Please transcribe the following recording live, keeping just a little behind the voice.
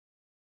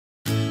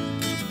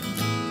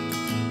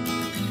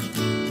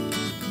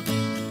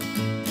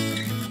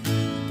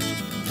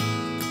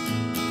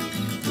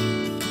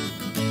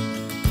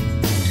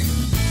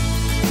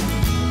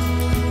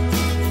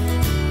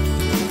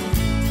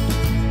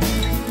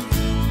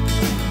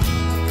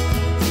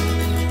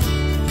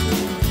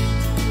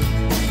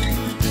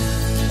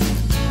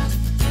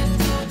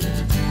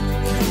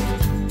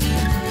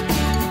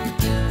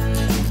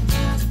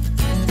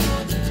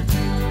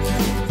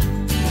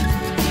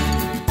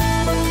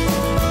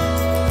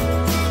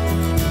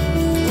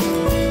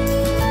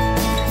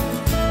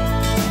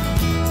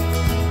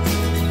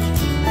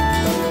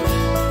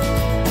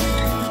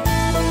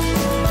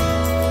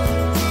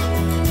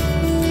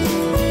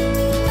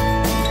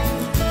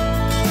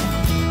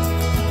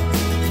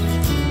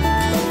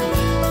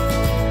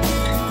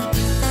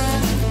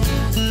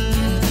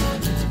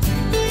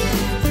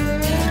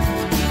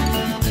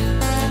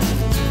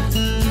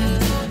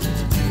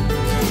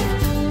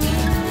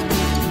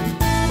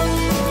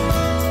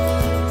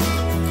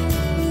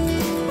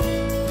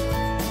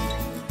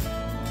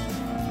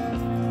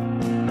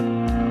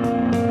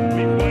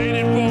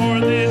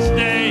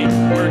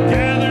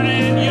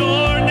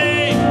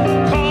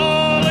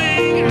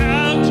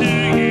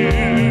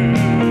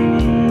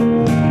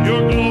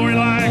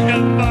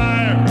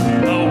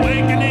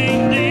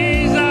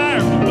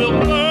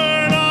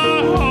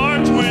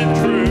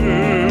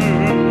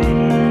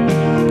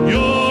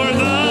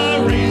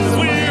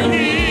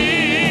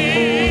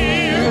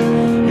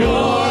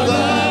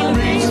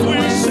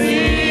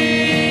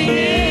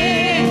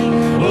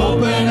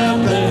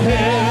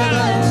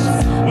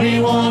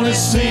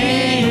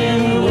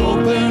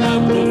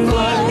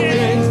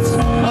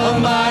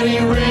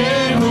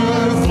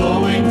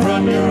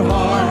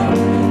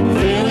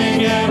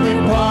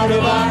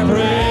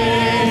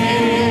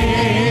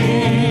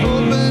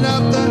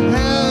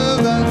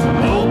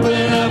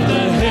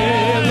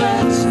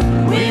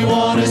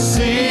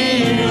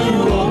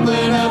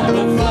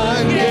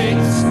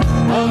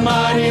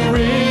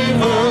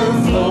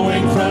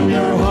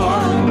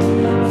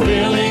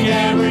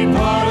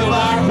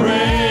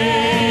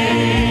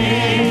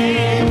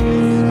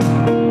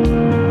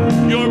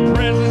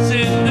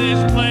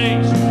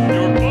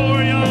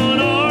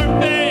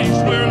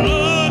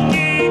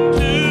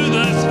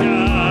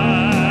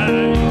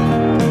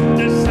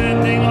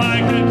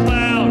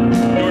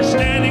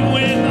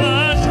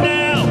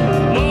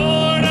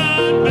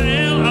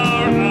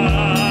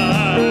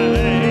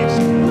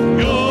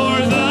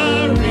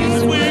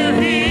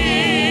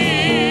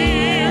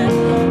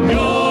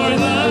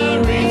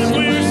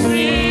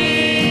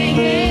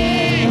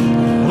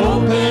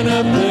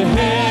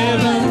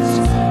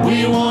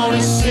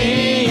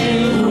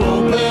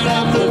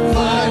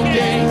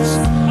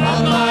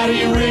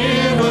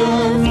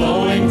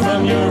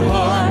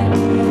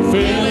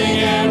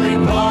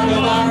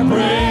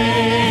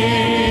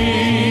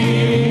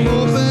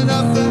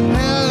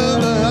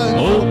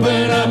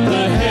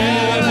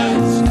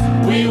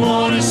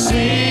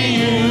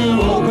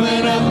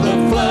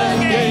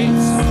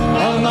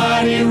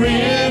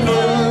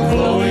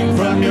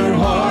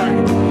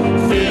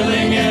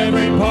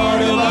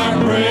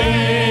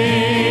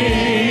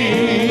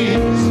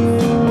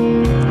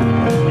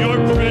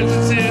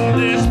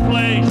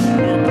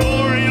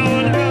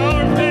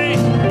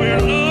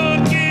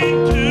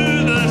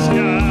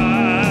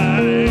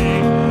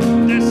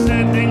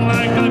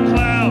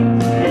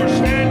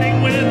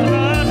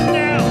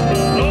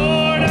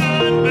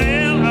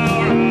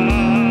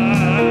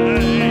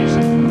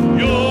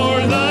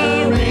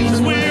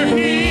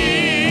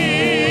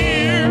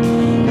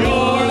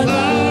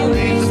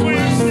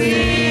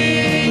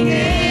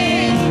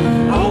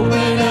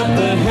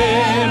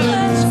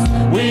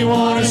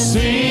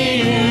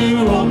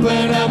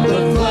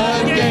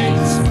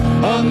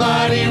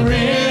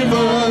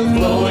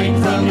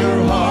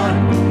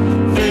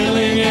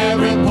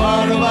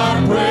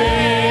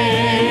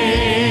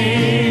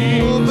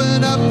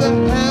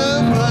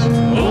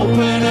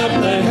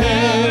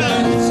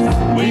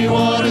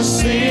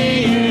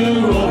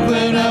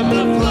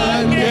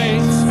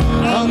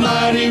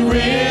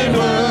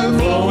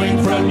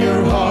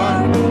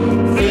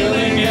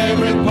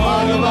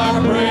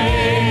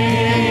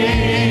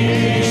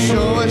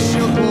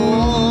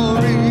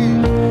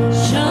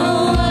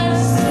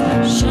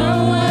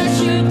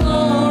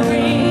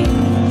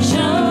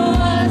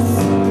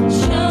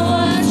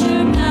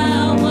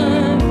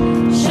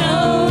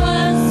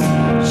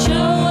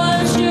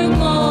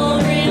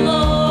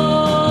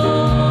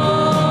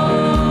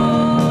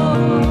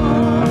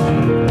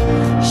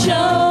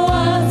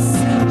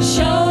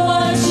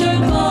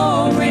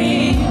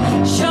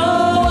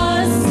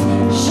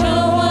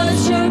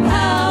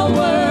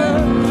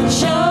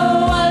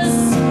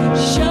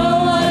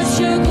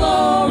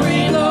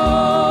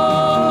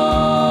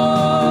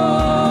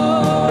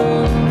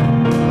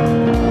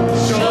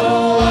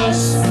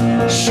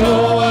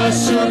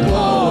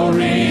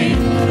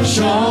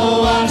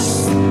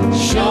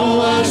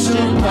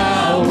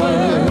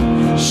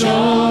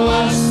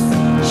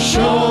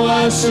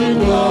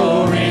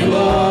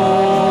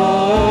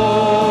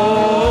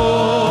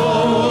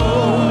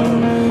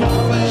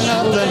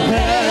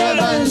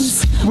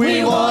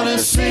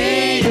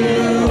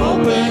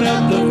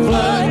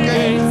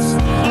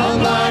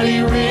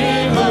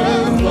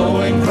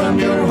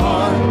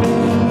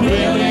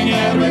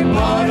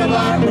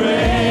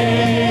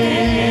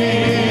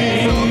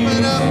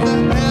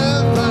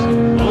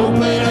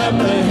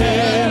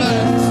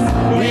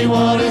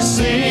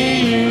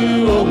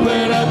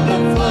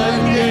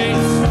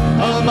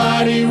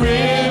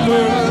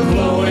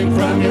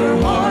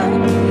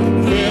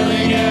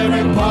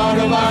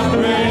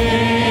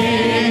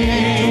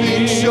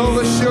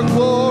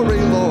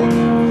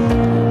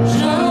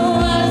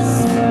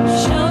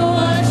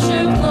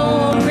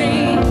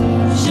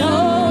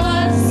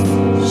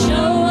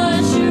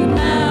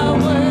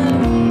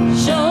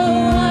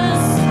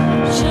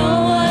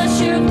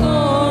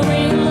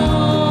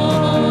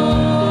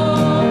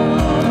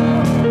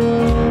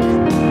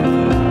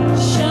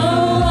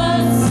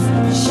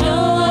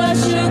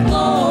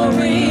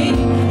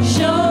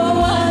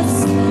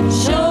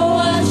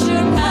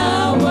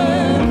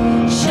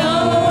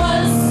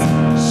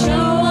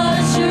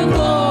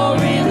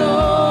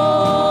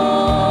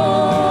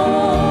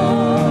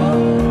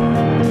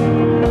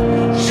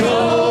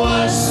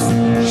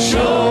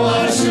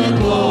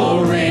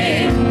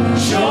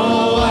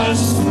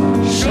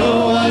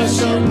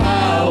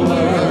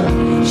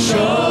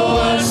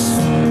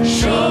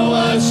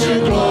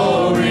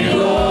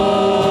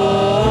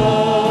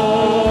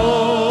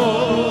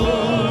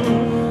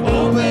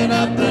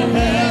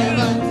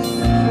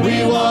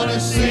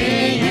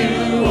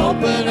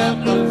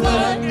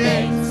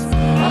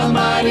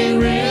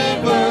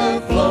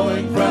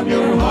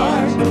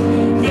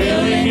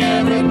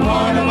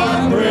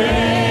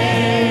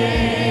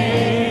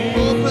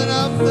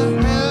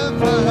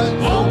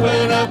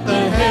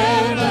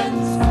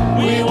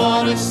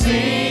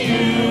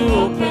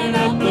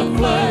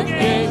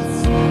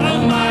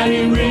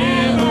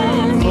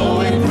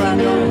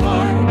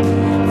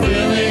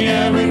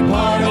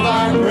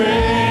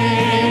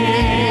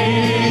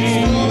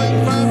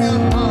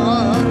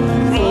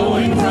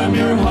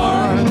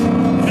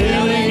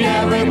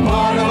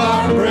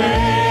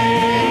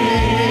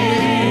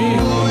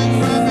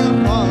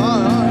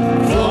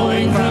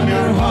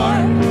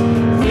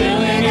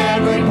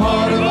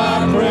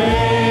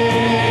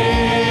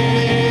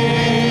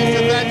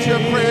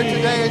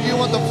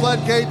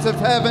floodgates of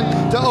heaven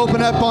to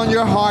open up on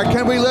your heart.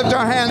 Can we lift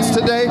our hands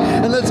today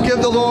and let's give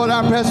the Lord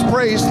our best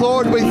praise.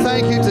 Lord, we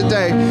thank you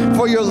today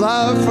for your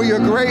love, for your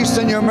grace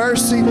and your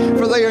mercy,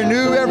 for they are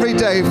new every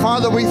day.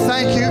 Father, we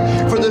thank you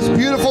for this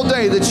beautiful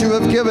day that you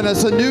have given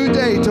us, a new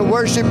day to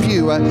worship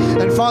you.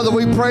 And Father,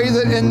 we pray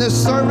that in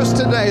this service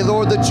today,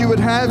 Lord, that you would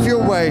have your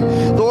way.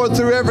 Lord,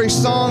 through every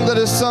song that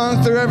is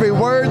sung, through every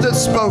word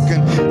that's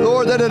spoken,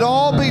 Lord, that it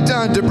all be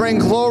done to bring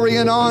glory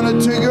and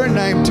honor to your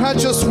name.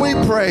 Touch us, we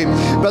pray,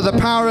 by the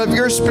power of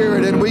your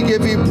Spirit, and we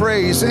give you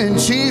praise in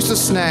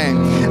Jesus' name.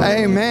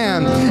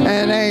 Amen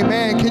and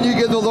amen. Can you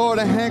give the Lord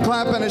a hand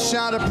clap and a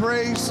shout of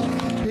praise?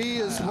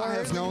 I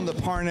have known the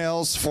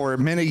Parnells for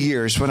many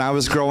years. When I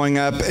was growing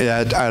up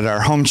at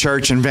our home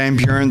church in Van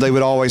Buren, they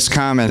would always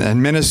come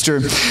and minister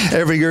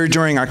every year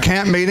during our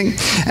camp meeting.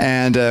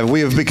 And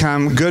we have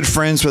become good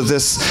friends with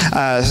this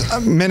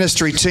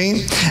ministry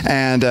team.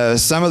 And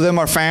some of them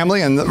are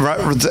family, and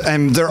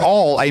they're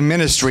all a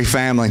ministry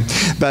family.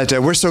 But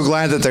we're so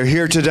glad that they're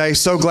here today,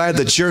 so glad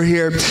that you're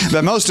here.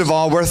 But most of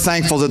all, we're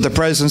thankful that the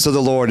presence of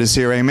the Lord is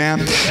here.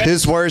 Amen.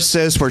 His word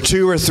says, where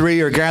two or three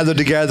are gathered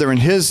together in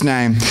his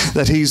name,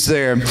 that he's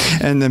there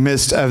in the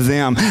midst of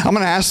them. I'm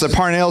going to ask the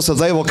Parnells if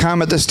they will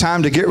come at this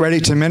time to get ready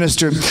to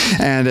minister.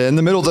 And in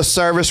the middle of the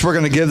service, we're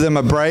going to give them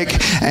a break,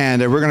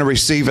 and we're going to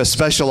receive a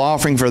special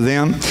offering for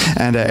them.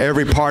 And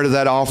every part of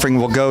that offering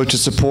will go to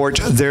support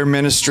their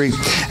ministry.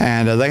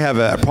 And they have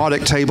a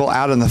product table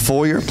out in the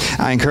foyer.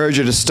 I encourage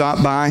you to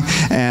stop by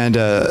and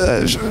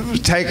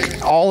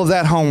take all of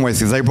that home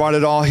with you. They brought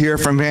it all here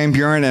from Van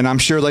Buren, and I'm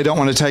sure they don't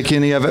want to take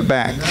any of it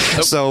back.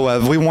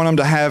 So we want them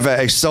to have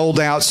a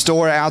sold-out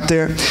store out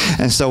there.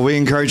 And so we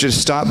encourage you to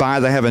stop by.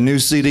 They have a new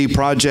CD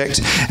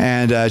project,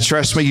 and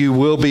trust me, you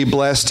will be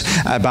blessed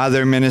by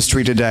their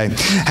ministry today.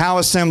 Howe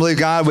Assembly of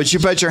God, would you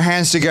put your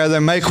hands together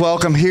and make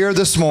welcome here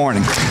this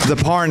morning the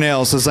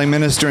Parnells as they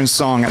minister in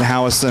song at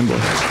Howe Assembly.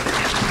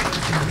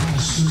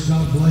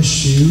 God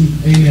bless you.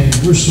 Amen.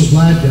 We're so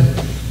glad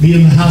to be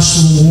in the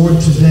house of the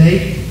Lord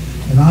today.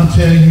 And I'll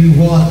tell you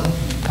what,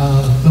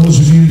 those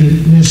of you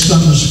that missed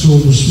Sunday school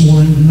this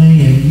morning,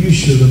 man, you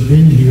should have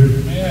been here.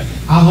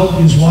 I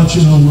hope he's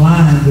watching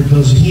online,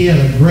 because he had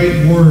a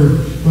great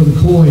word. Brother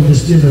Coy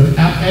just did an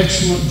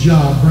excellent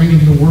job bringing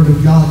the Word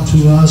of God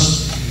to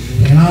us.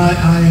 And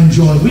I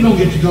enjoy it. We don't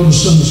get to go to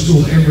Sunday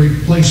school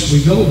every place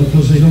we go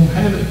because they don't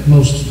have it,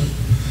 most of them.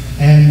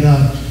 And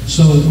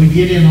so we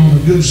get in on a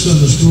good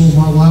Sunday school.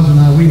 My wife and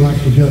I, we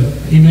like to go.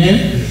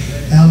 Amen?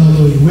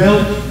 Hallelujah.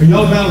 Well, are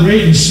y'all about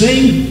ready to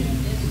sing?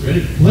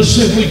 Ready? Let's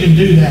see if we can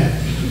do that.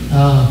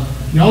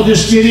 Y'all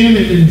just get in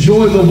and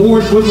enjoy the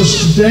Lord with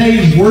us today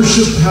and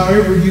worship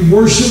however you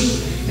worship.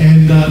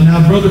 And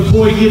now Brother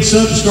Coy gets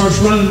up and starts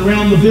running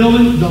around the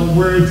building. Don't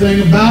worry a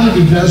thing about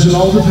it. He does it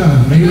all the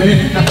time.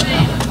 Amen?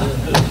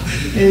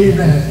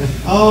 Amen.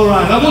 All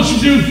right. I want you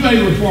to do a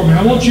favor for me.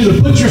 I want you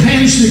to put your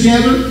hands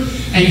together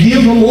and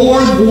give the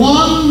Lord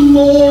one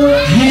more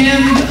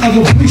hand of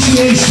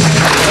appreciation.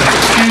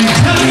 And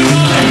tell me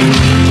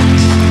why.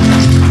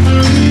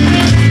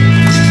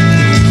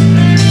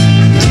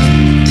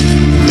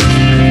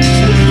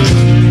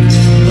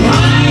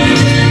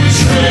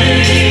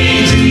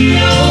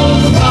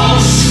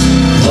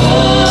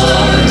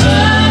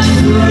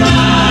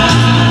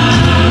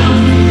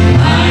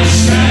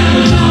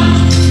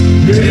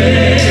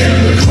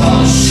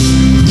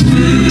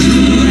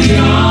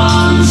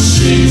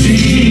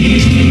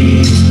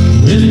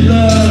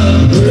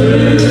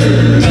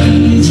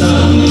 Burdens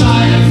of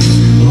life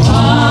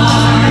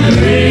are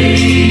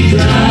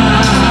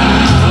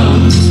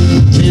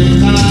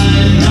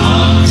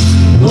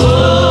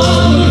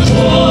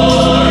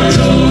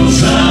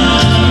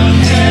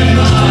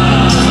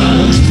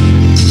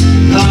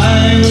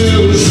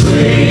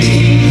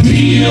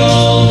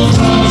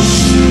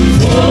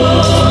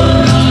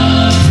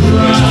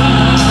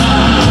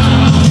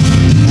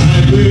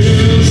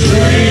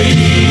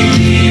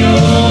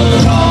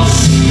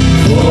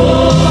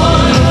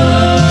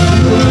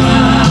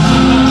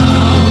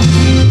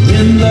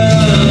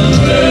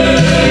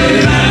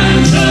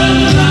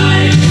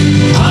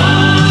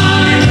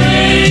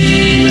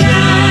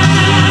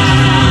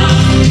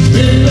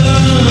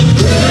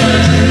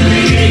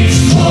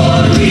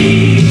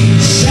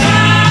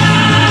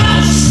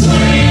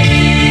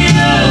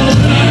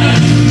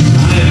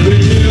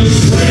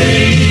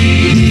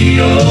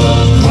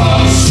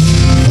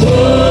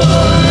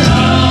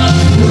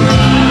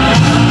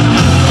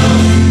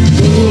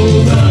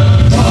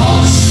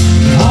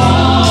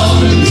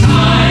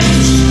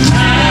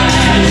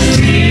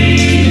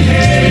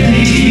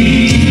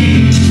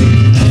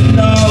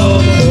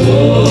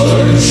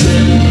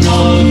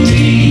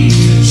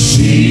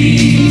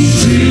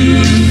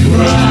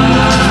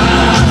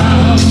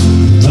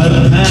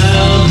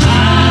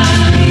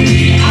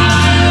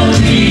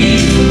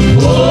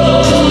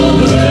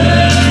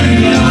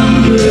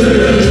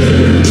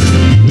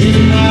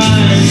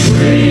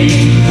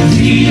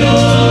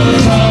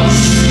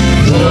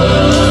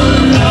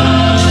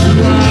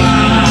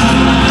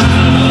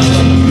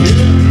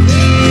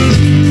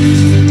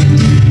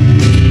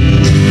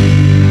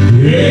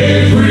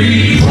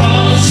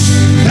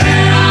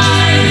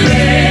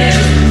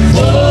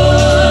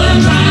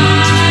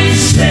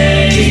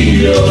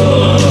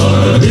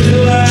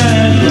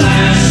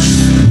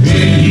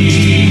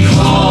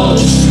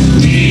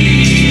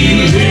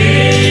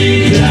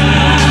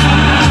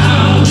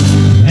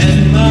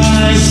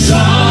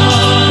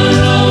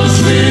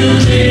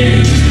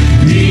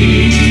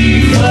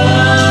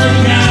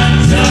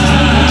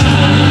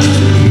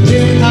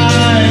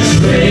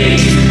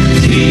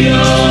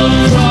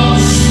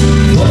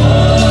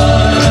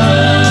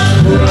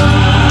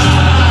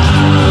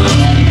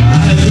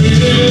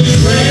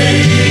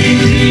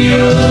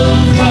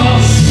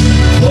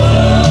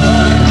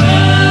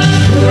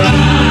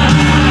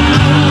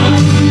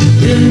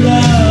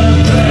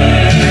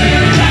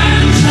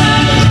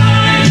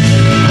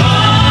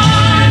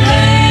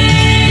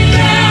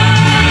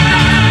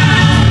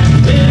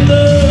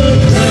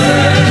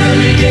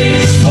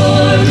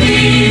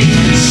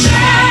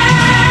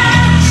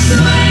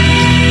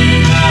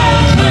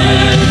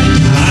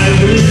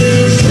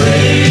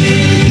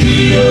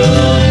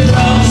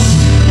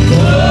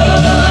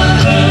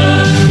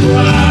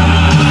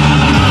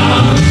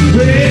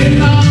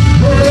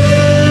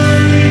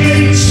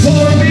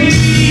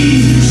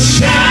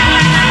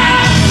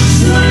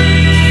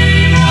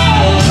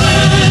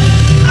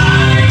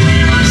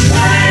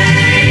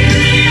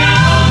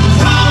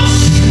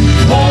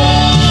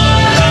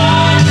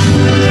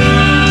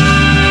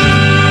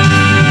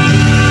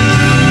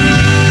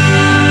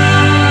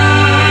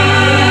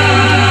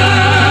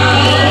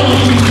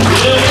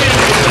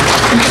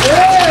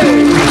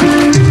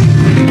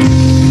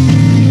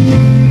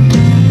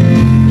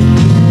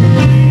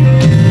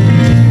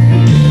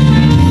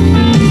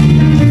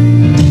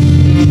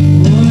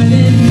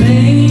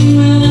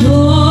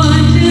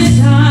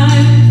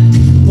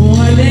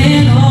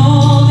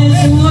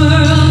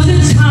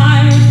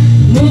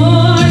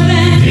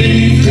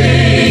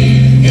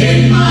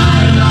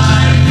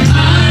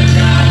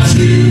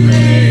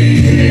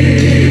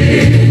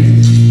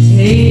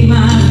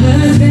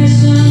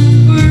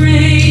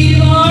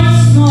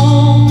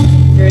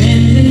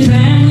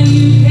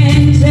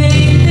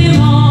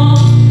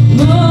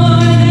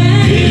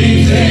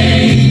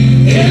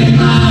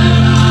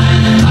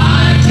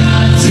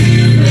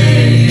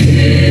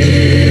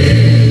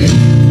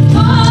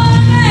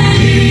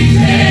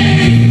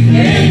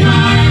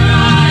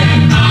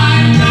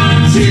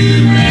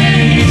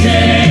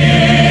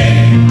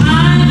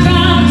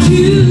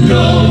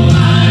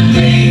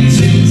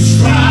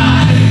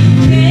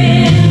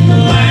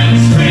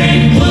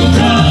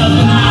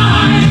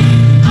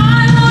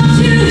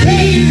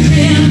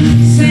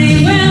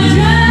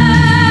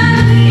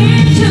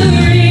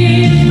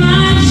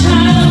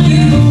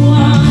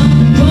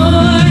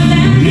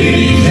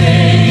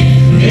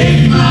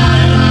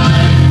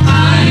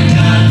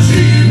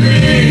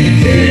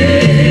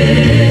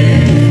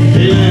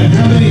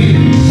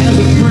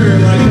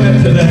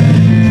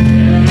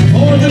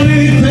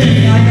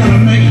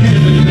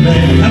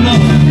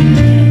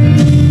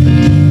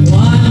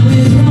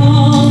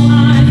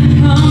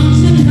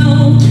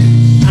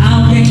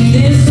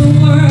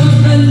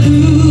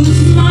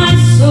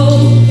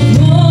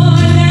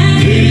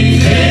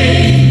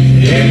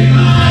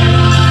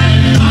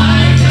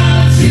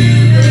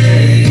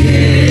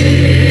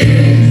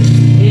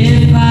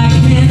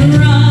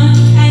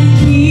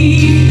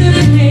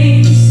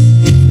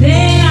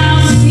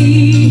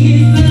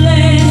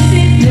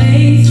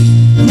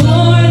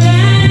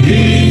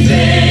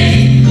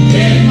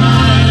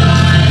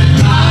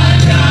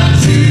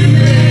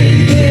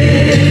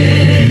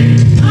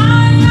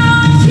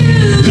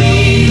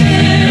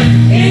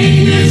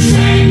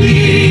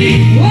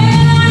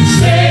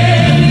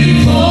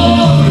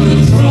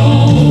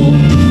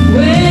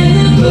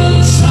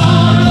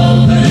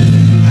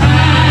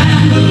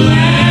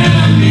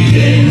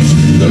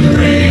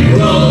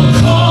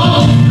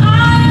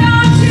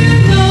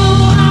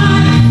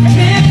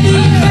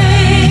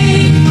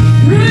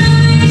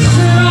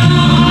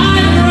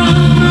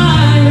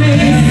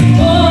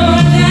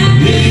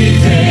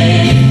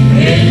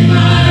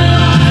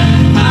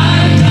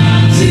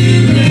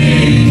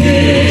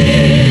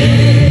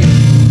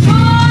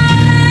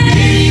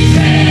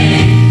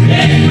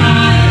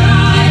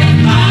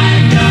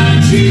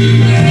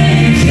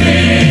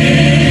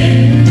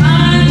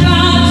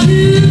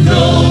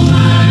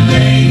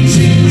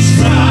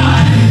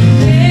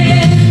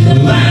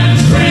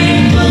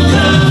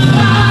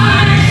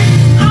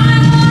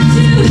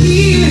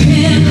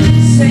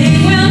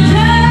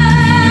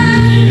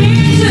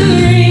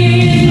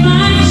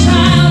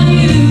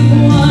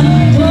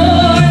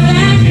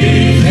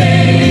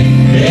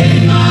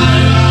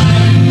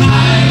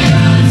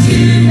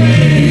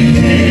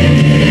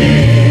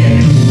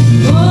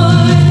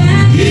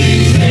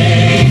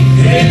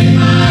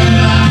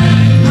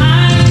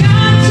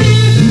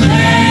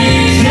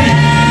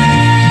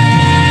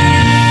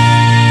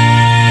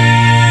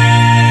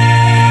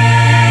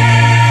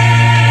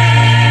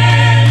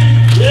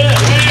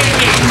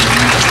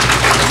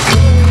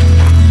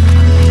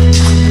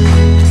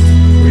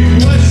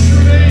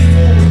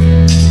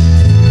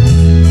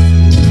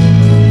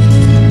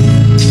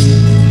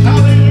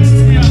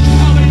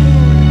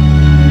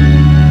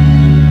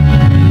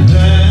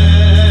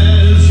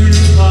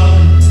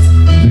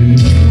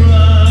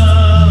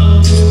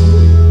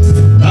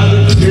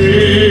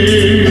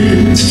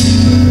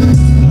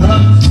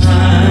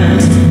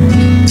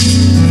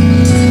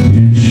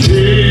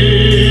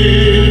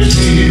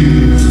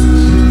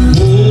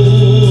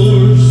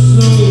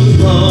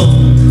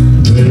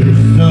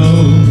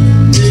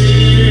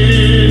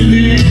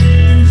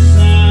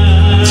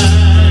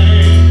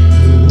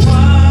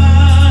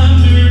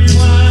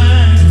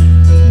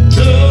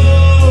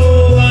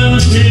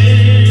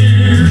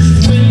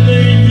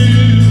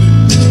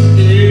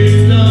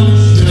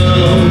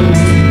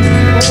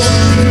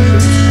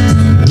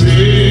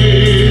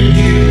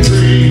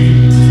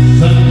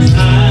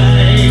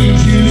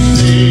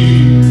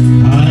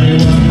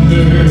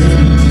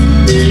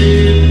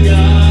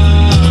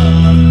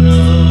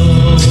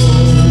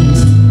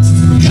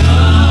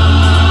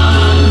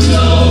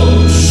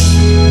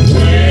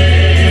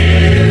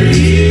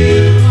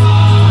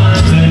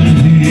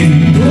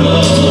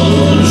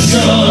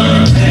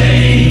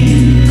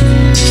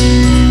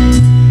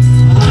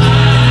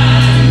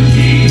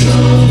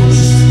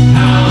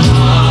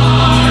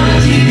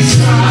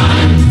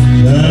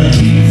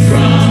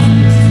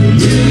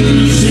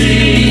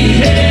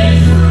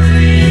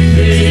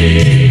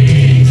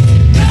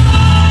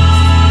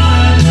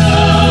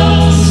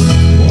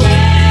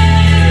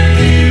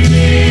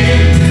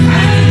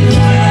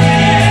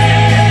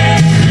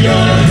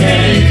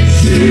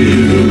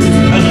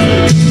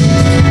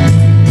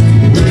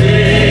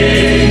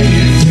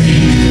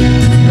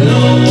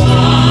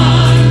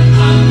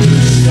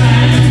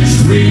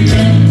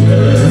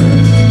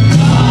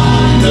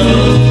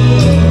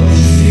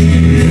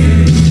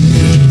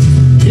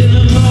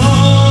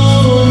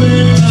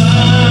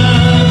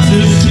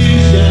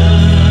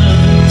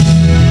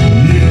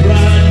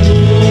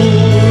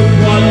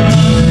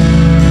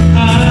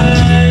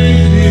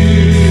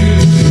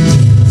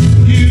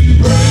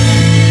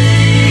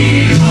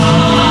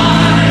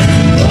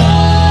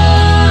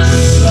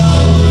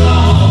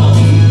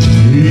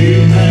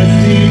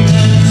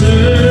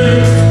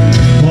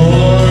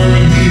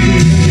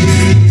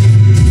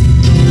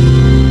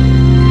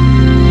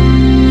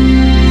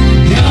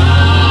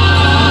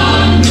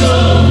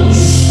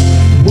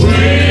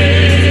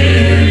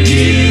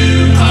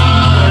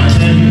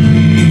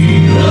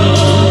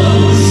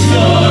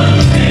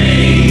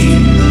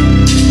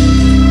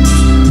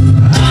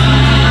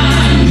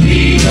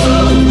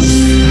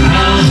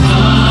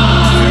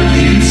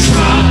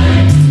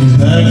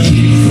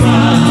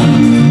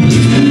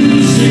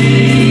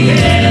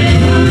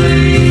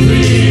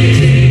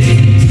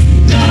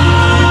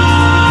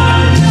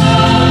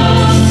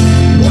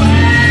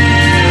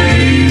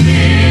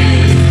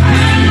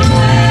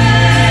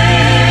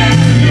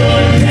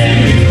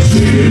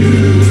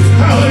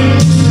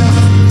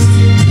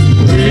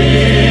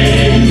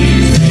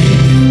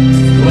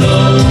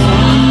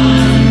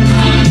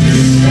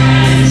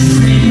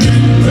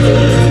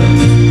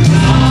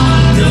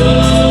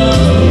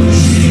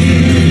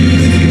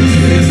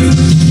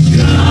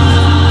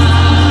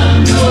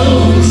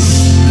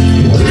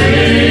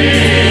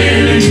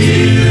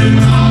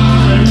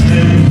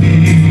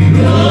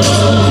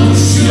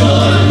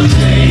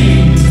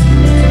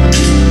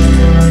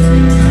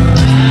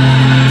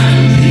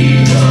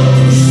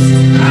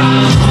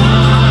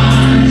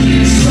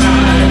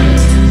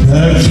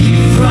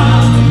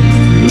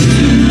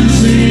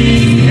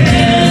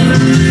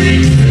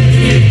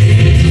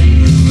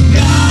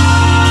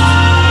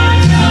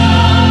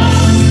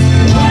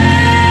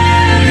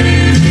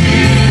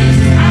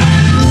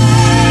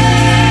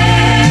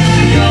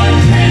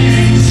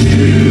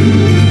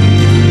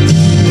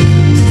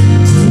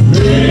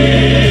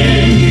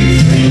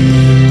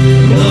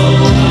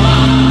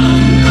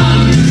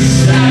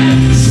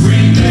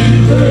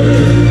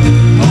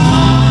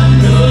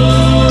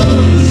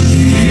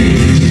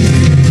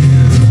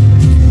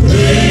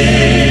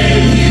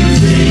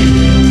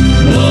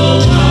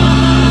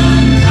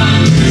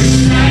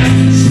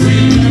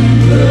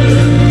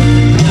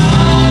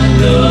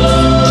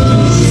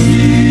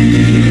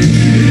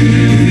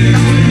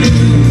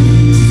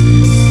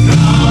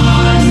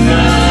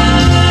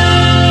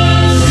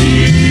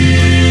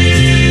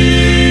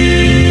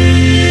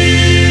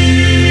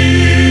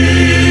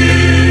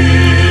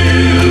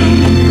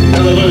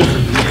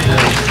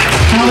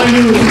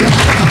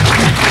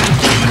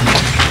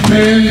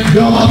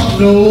God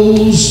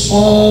knows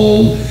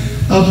all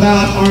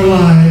about our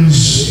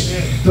lives.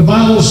 The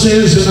Bible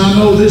says, and I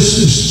know this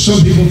is,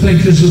 some people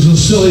think this is a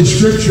silly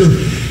scripture,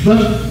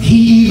 but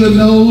He even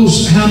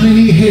knows how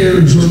many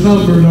hairs are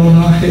numbered on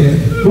our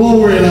head.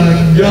 Glory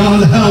to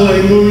God,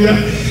 hallelujah.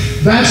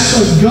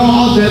 That's a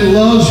God that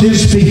loves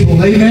His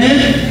people,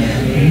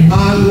 amen?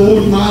 My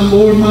Lord, my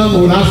Lord, my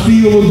Lord. I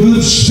feel a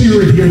good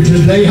spirit here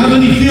today. How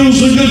many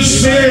feels a good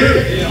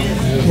spirit?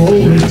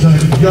 Glory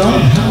to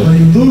God,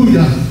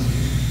 hallelujah.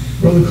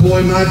 Brother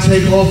Coy might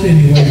take off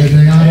anyway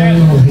today. I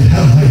don't know.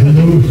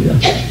 Hallelujah.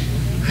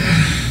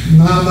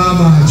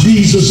 My.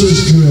 Jesus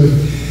is good.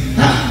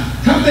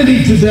 How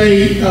many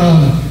today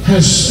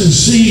has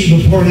seen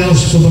the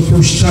Parnells for the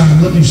first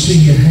time? Let me see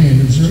your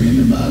hand. Is there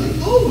anybody?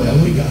 Oh,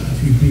 well, we got a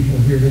few people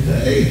here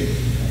today.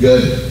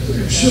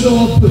 Good. Should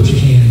all put your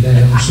hand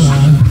down,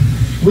 son.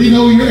 We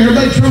know you're,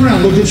 everybody turn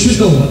around. Look at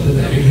Shadoa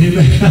today.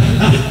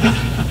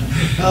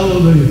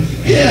 Hallelujah.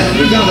 Yeah,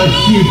 we got a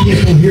few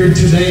people here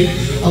today.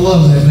 I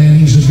love that man.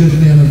 He's a good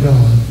man of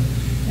God.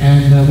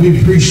 And we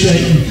appreciate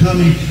him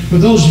coming. For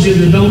those of you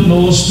that don't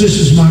know us, this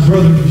is my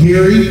brother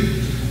Gary.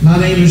 My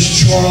name is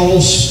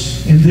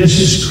Charles, and this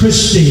is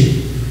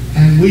Christy.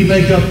 And we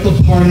make up the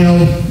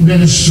Parnell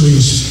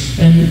Ministries.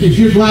 And if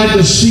you're glad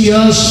to see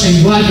us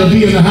and glad to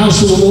be in the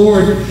house of the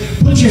Lord,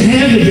 put your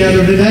hand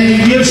together today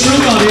and give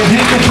somebody a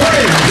hand of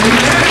praise.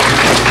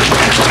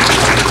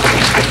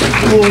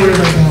 Amen. Glory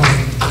to God.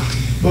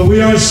 But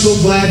we are so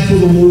glad for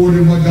the Lord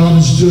and what God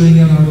is doing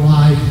in our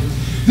life.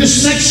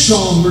 This next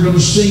song we're going to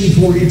sing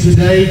for you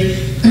today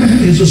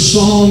is a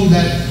song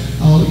that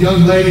a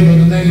young lady by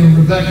the name of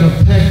Rebecca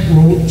Peck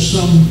wrote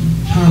some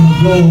time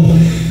ago.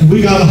 And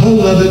we got a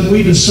hold of it and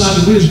we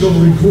decided we was going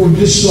to record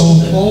this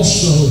song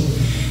also.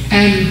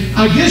 And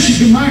I guess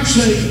you might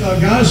say,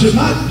 guys, it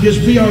might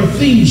just be our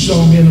theme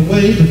song in a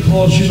way,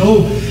 because, you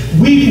know,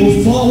 we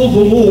will follow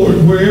the Lord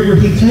wherever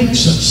He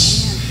takes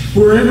us,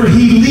 wherever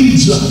He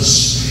leads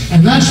us.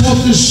 And that's what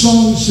this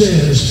song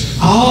says.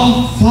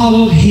 I'll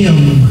follow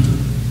Him.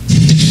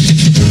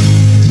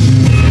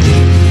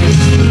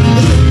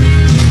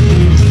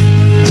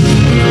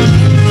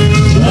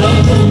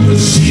 Up on the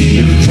Sea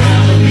of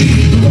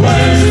Galilee, the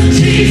words of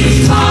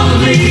Jesus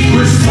calling me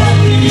were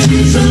spoken to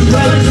some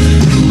brothers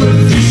who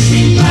were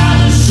fishing by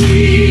the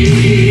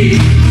sea.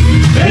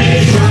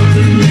 They dropped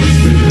their nets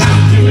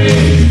without the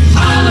way,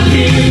 followed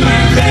Him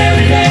that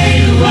very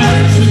day. The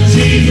words of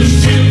Jesus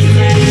till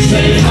today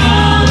say,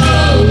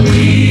 follow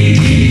me.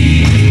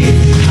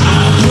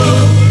 I'll go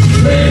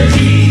where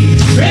He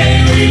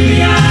buried me.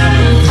 I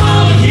will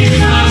follow Him.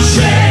 I'll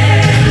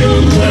share the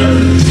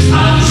word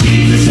of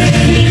Jesus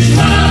and His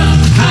love.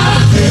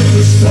 I'll tell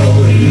the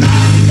story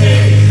night and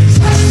day,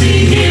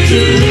 trusting Him to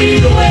lead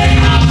the way.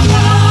 I'll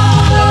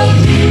follow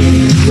Him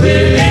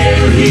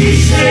wherever He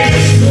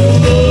says.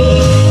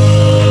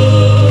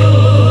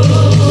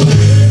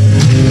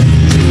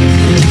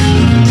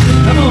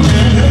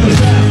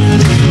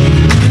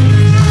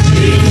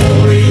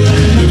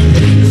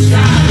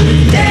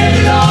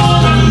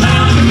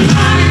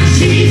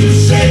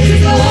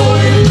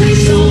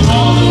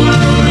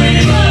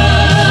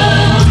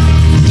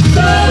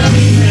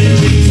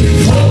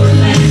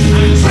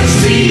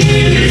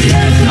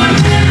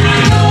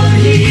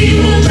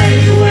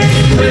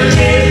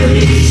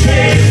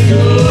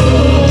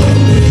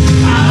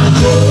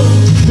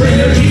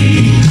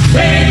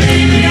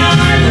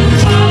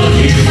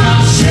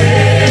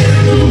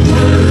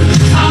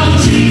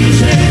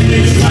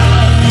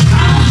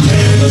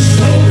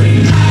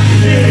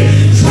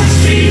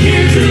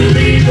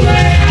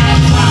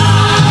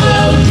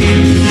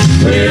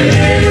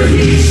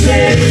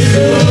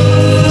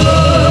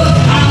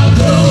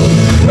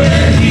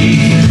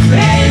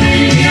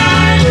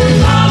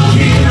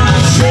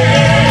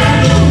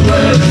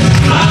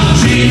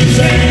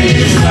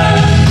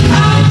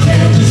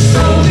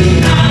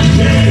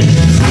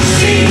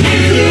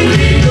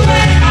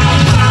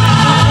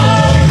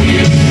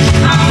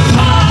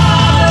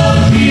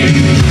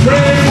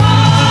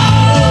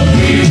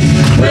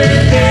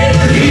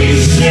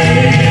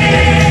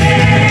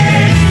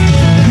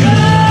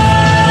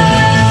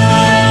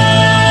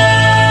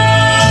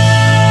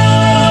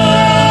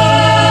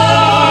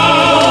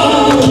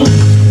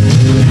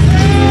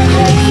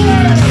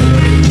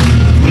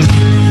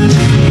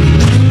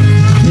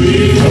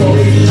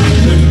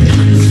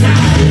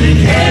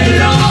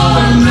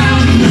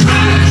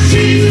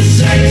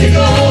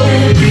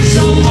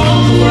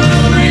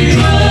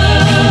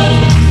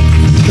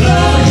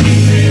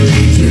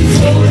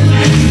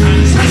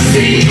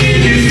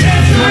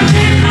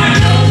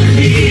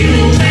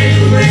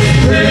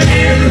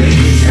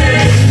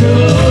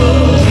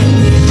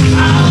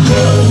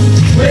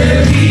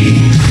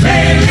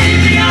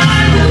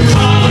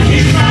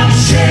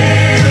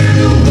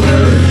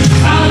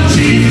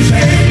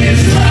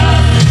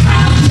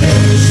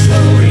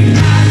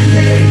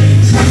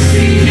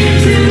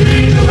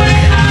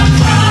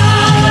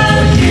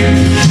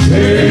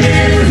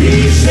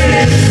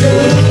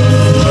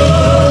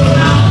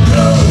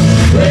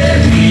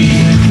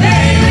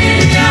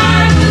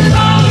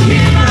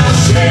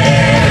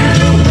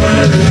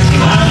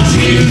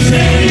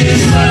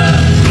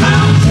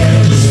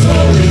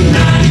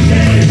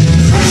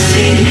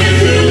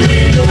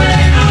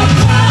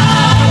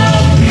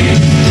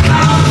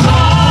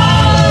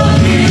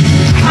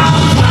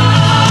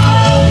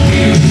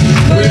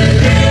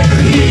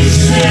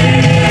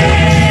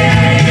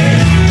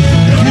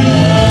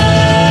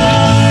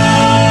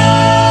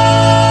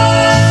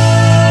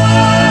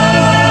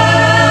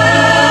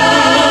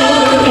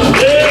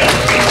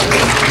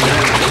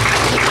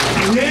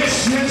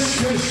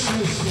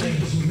 Chris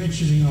was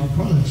mentioning our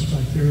products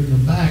back there in the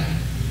back.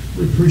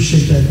 We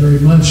appreciate that very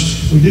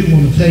much. We do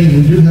want to tell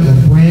you, we do have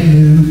a brand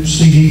new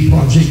CD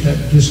project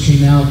that just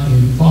came out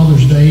in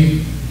Father's Day,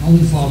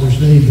 only Father's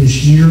Day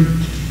this year,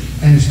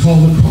 and it's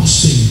called The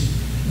Crossing.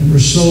 And we're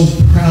so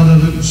proud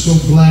of it, so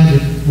glad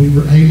that we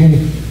were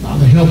able, by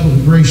the help of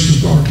the grace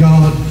of our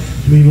God,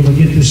 to be able to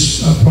get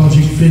this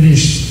project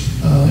finished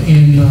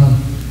in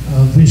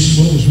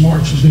what was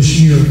March of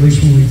this year, at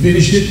least when we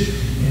finished it,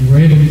 and we're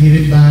able to get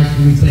it back,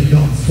 and we thank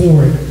God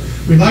for it.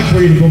 We'd like for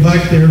you to go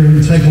back there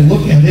and take a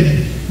look at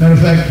it. Matter of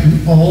fact,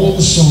 all of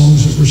the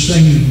songs that we're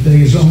singing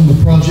today is on the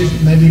project,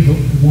 maybe but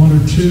one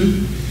or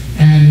two.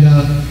 And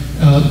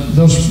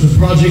the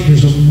project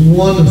is a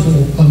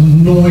wonderful,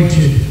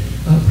 anointed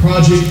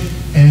project.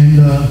 And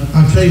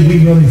I tell you,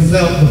 we really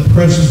felt the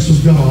presence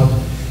of God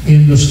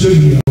in the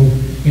studio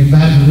in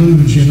Baton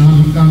Rouge. And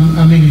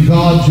I mean,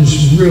 God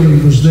just really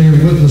was there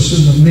with us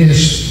in the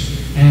midst.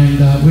 And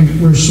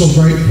we're so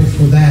grateful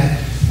for that.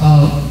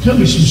 Tell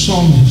me some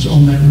songs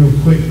on that real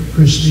quick,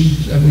 Christy,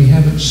 that we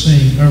haven't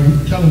seen. Or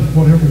tell them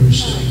whatever we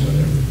sing,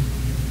 whatever.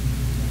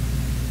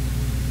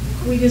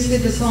 We just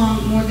did the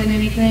song More Than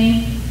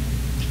Anything.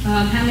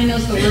 How many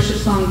knows the worship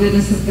song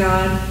Goodness of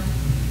God?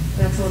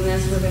 That's on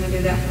this. We're going to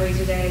do that for you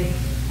today.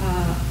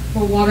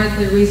 For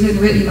Whatever Reason,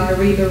 written by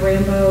Reba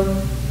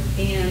Rambo.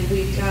 And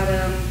we've got,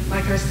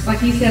 like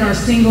he said, our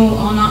single,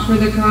 All Not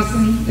Further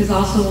Crossing, is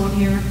also on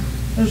here.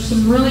 There's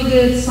some really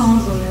good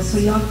songs on this, so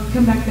y'all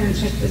come back there and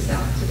check this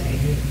out today.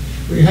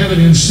 We have it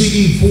in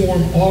CD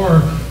form, or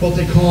what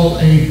they call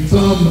a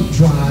thumb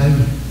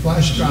drive,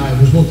 flash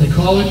drive is what they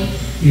call it.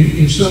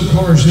 Some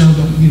cars now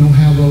don't,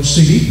 have a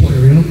CD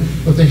player in them,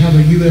 but they have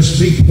a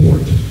USB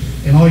port.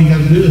 And all you got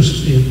to do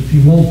is, if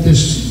you want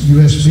this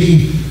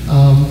USB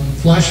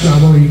flash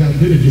drive, all you got to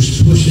do is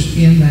just push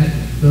it in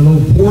the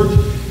little port,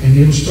 and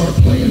it'll start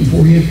playing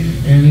for you,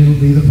 and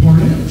it'll be the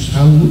Parnells.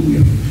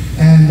 Hallelujah.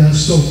 And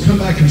so come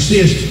back and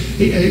see us.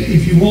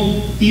 If you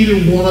want either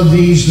one of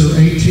these, they're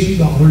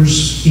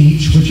 $18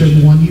 each,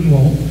 whichever one you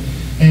want.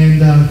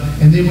 And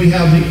then we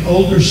have the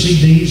older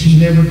CDs, He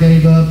Never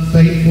Gave Up,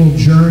 Faithful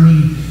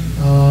Journey,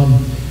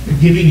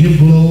 Giving Him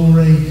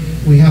Glory.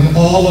 We have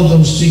all of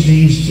those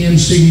CDs in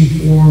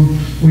CD form.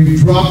 We've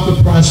dropped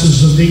the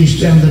prices of these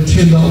down to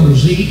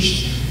 $10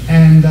 each.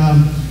 And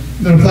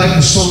matter of fact,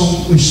 the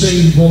song we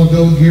sang a while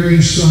ago,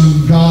 Gary's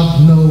son,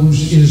 God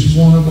Knows, is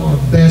one of our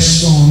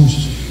best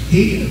songs.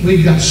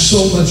 We've got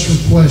so much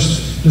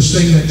request to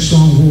sing that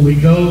song where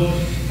we go.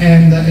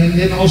 And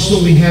then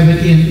also we have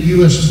it in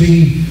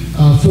USB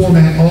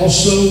format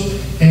also.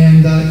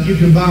 And you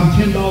can buy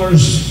them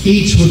 $10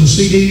 each with the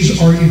CDs,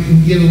 or you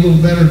can get a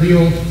little better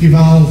deal if you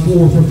buy all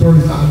four for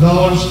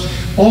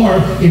 $35. Or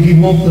if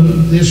you want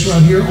this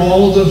right here,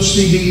 all of the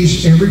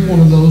CDs, every one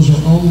of those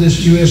are on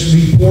this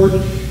USB port,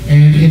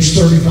 and it's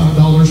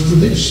 $35 for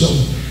this. So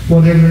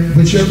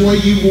whichever way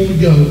you want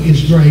to go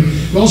is great.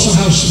 We also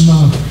have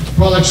some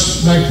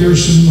products back there,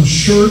 some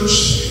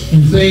shirts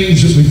and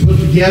things that we put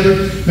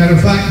together. Matter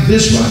of fact,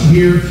 this right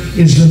here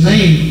is the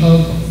name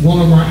of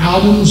one of our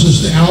albums.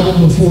 It's the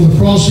album Before the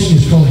Crossing.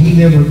 It's called He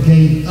Never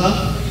Gave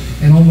Up.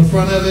 And on the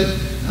front of it,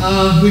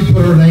 we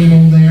put our name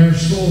on there.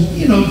 So,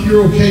 if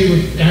you're okay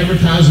with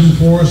advertising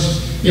for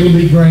us, it'll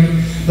be great.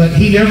 But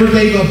He Never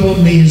Gave Up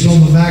on Me is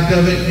on the back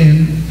of it.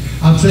 And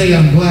I'll tell you,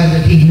 I'm glad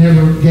that He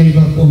never gave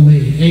up on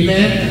me.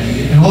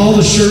 Amen? And all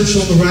the shirts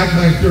on the rack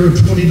back there are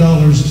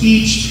 $20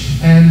 each.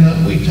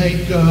 And we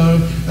take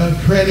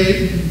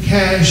credit,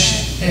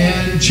 cash,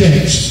 and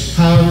checks,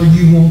 however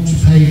you want to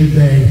pay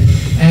today.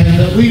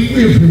 And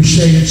we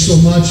appreciate it so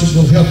much. It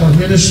will help our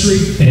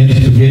ministry. And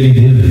spaghetti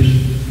dinners.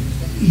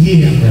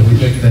 Yeah. Yeah, we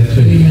make that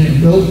too.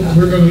 Amen. Well,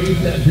 we're going to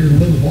eat that here in a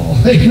little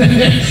while.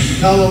 Amen.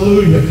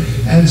 Hallelujah.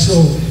 And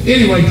so,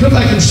 anyway, come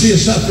back and see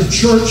us after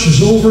church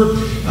is over.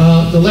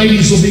 The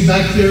ladies will be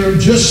back there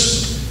just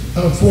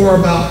for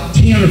about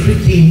 10 or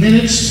 15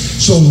 minutes.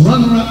 So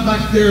run right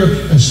back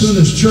there as soon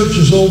as church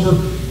is over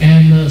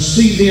and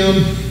see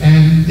them,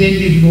 and then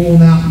you can go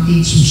on out and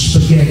eat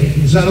some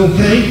spaghetti. Is that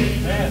okay?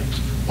 Amen.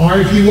 Or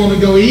if you want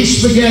to go eat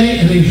spaghetti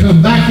and then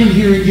come back in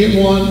here and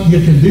get one, you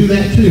can do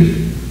that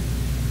too.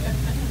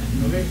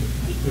 Okay.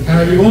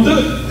 However you want to do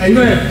it.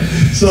 Amen.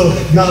 So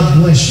God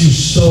bless you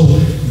so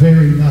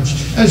very much.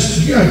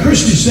 As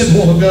Christy said a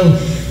while ago,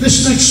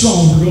 this next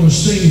song we're going to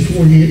sing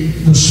for you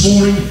this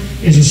morning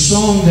is a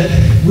song that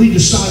we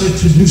decided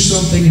to do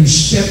something and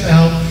step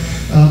out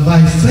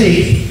by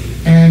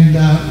faith. And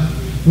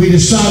we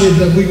decided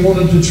that we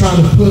wanted to try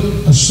to put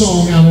a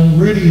song out on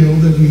radio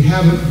that we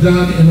haven't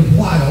done in a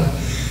while.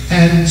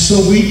 And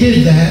so we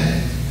did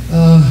that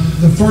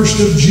the 1st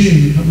of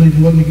June. I believe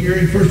it wasn't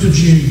Gary, 1st of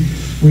June.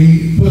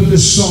 We put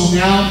this song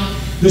out.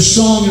 This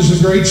song is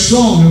a great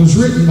song. It was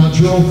written by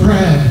Joel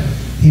Crabb.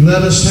 He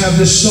let us have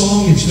this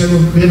song. It's never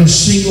been a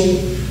single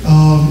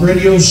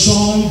radio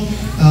song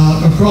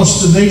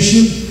across the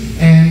nation,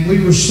 and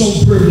we were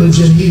so privileged,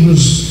 and he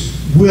was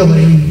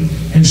willing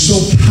and so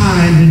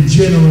kind and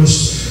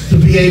generous to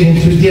be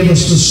able to give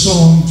us the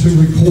song to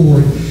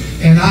record.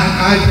 And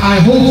I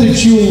hope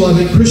that you'll love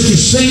it. Christy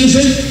sings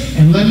it,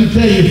 and let me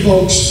tell you,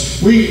 folks,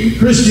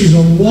 Christy's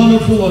a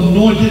wonderful,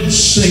 anointed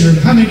singer.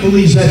 How many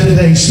believes that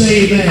today?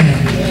 Say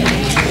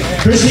amen.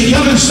 Christy,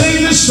 come and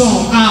sing this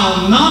song.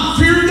 I'll not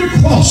fear the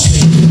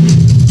crossing.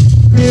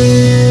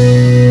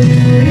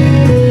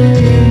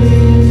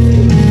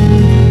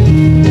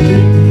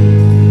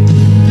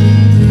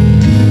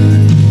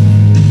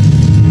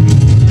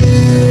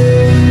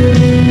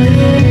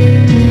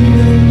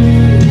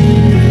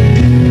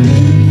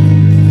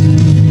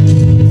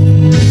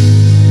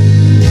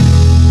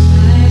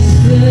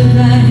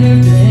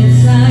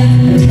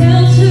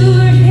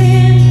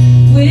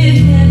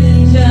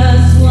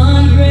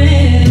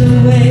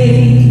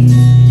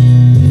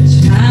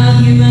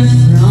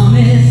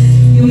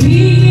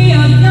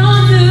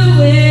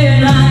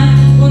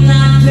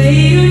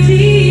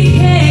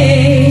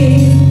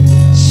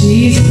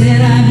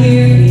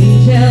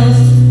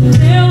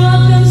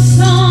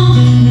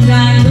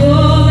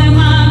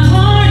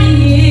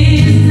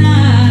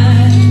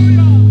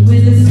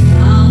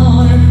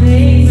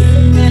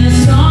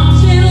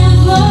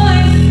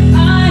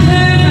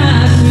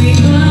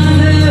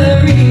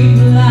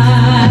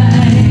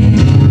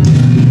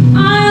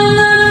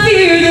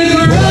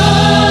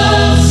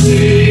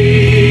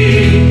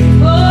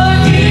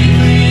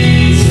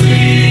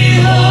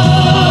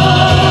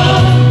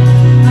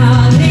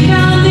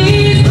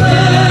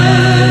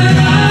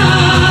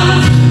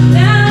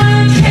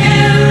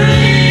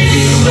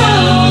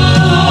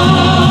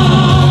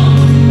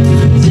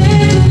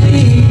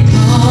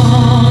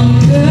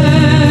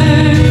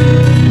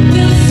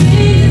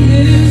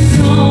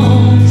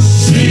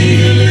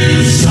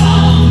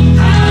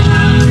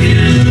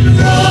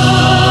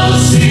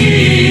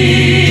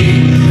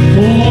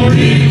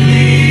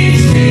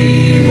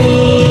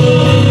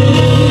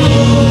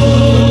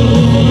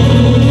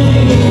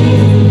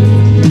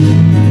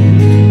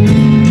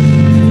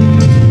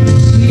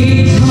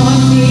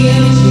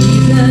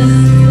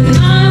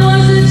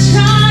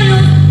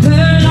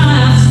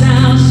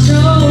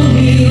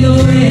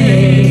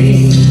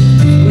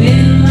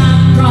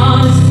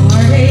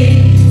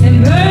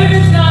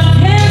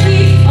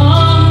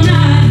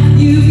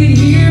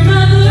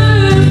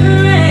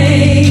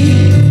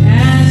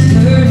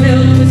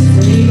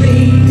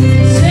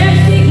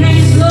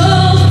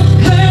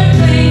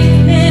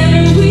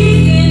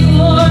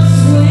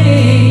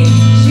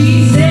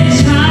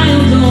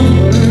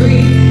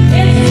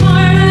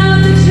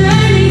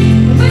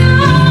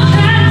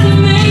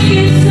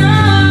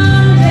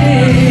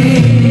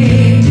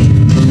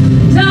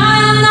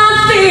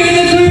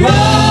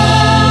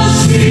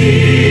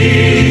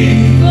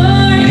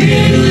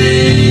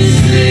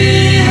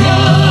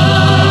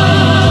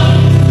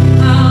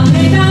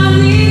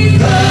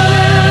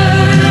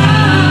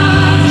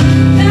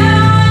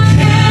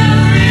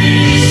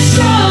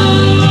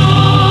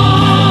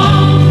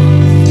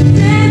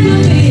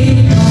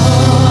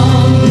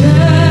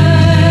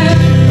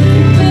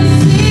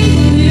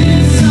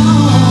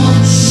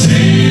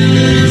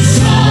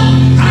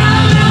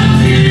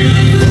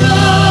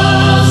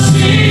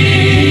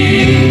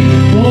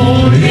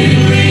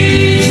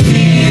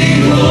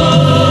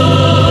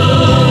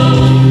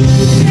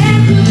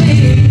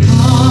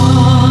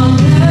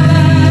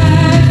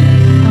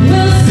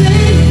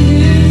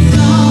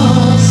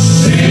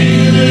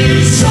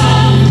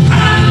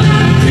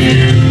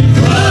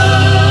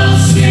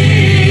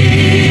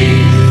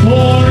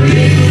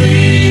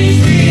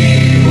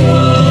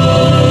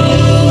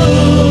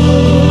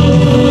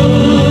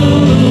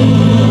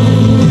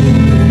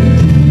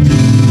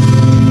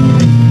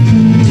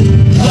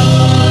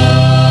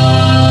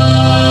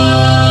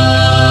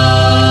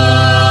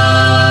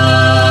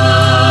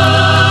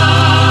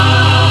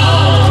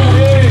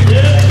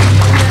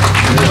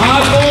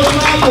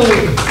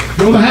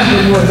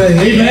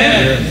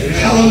 Amen.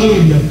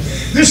 Hallelujah.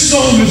 This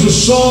song is a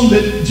song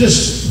that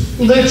just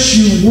lets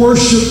you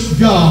worship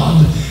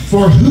God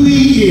for who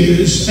He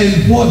is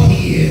and what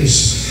He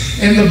is.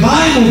 And the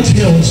Bible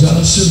tells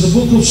us in the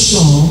book of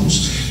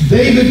Psalms,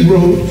 David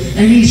wrote,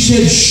 and he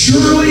said,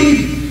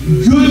 surely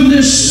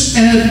goodness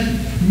and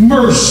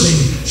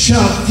mercy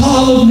shall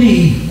follow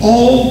me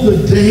all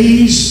the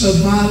days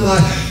of my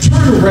life.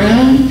 Turn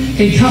around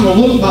and kind of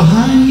look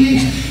behind you.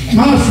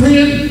 My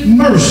friend,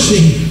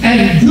 mercy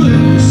and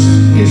goodness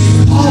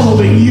is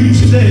following you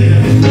today.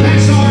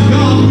 That's our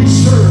God we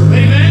serve.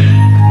 Amen.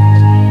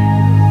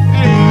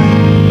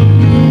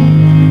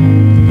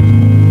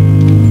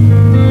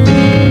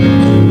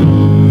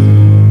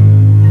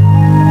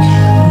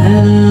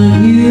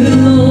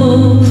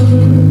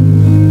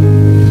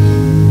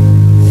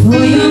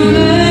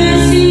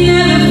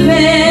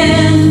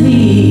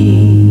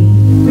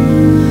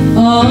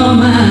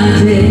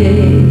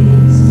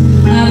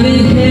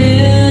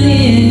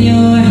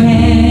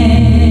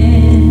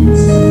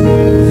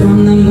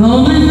 From the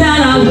moment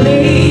that I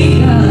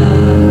wake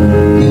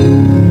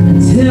up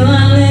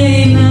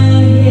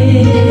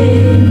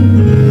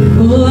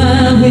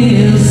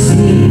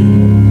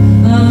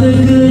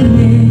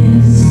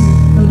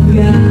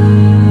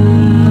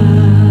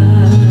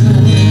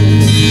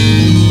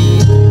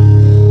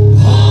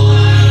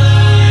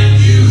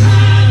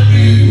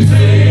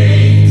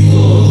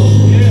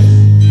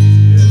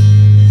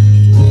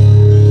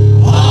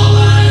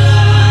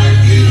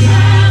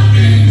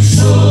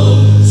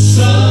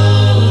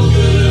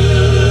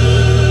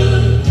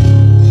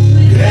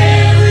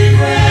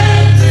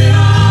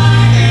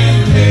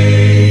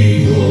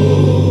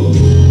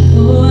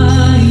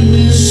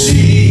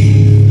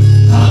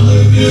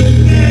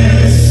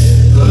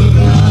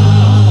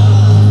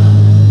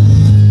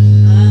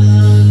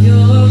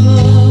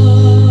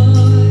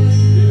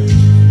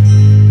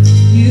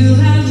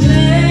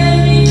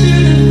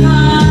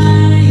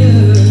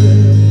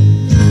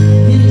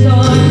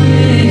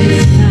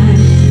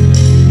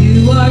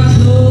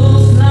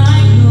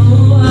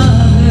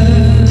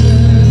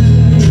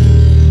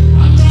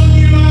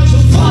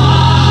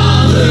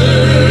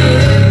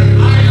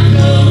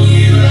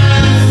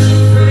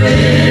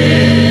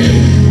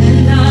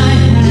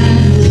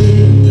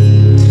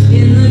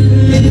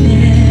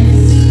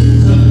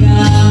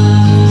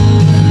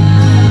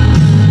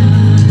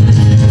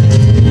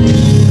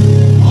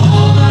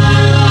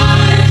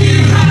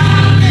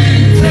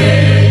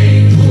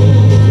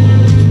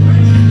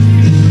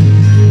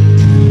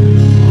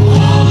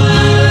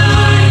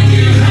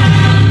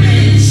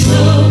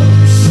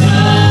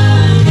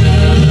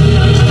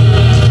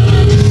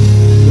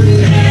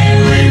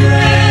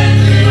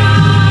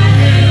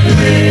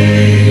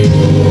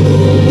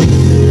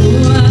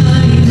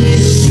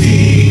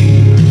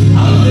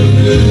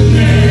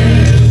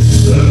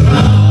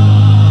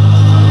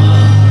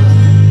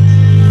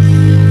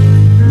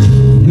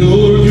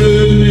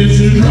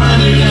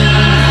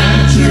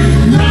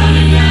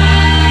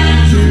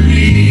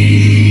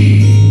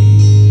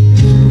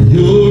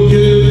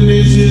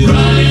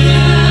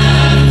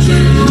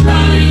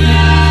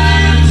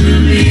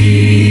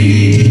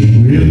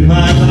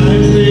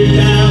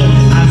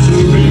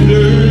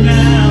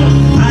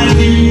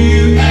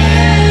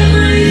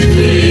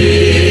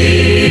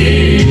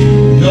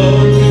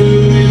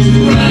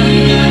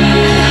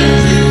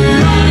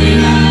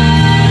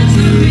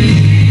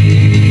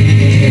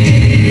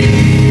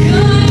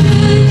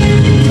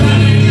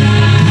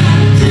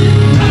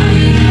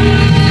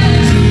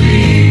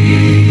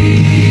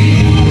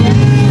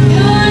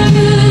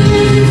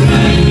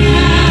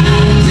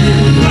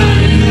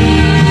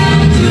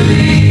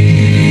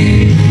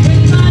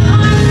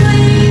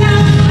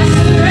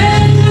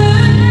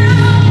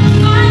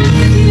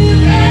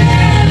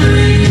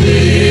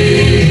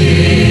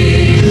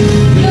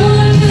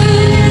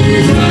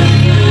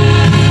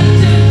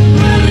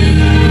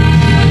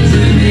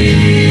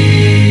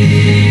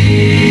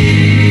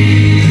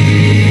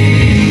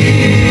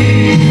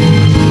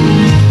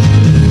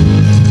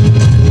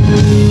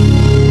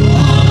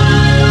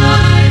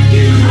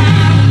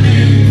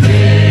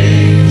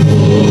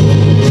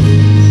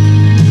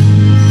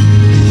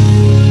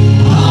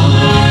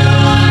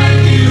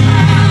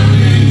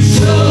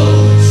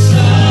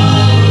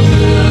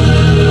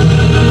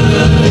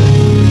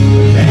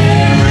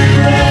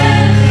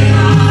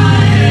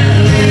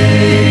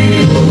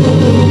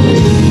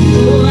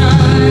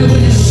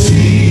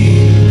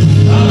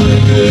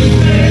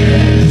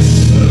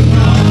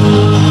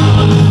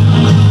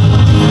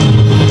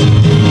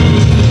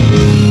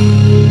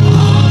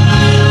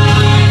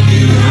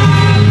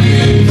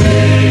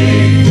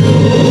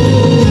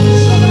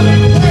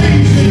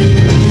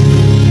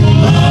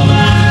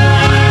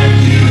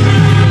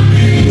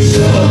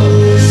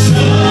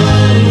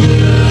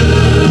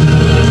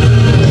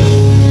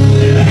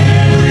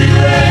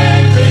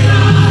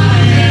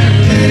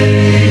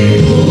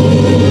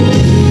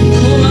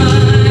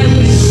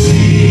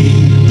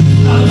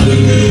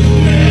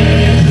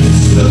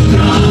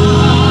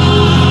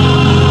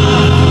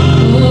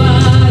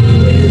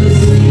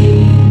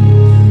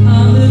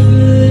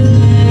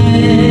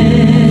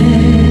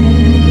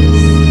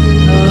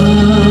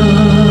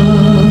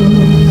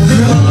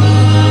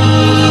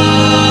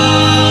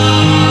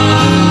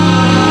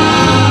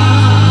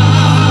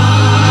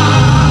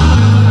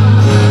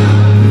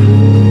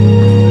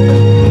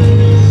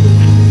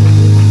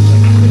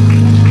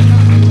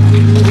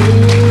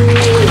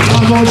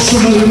want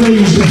somebody to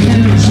raise their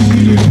hands and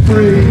give him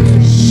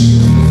praise.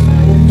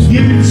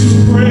 Give him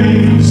some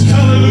praise.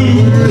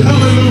 Hallelujah.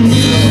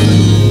 Hallelujah.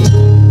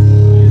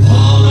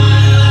 All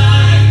my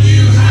life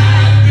you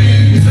have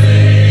been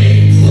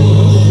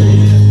faithful.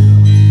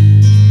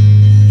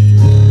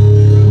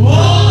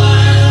 All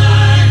my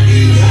life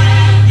you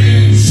have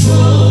been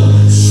so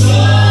good.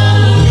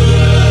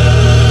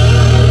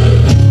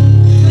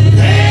 With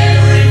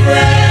every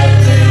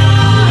breath that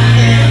I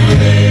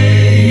am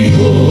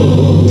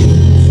able,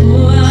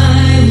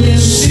 I will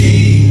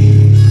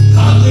sing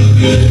of the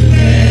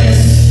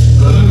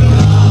goodness of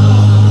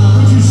God.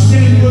 Would you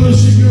stand with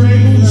us if you're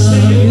able to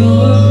sing it?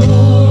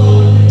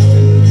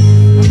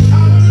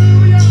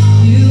 Hallelujah.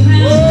 You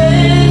have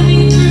led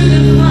me through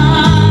the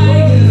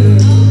fire,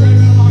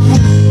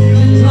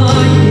 the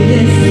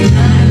darkest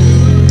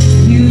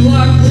night. You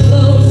are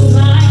close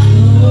like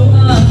no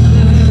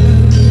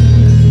other.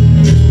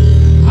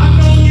 I've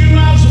known you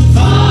as a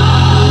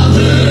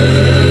Father,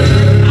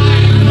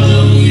 I've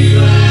known you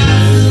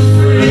as a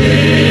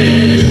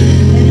friend,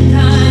 and I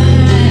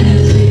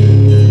have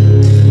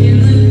been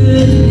in the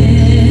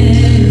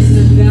goodness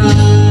of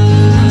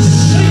God.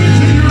 Sing it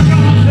to your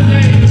God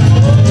today.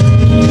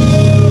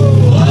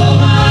 All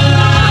my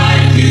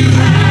life you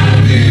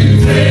have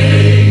been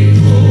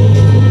faithful.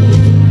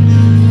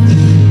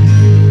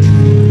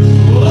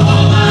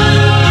 All my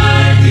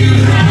life you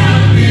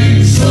have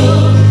been so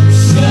good.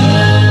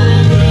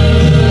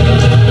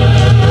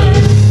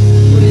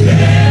 With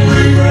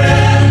every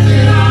breath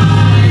that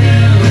I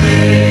am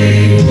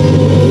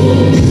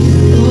able,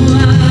 I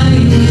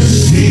will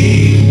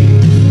sing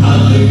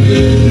of the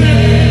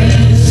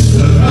goodness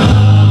of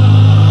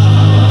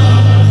God.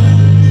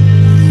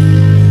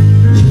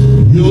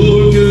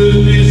 Your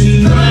goodness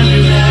is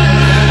running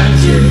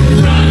after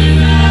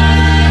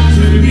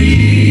me.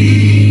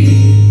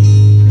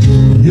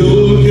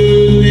 Your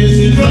goodness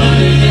is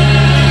running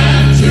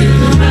after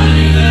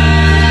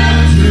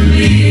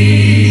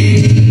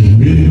me.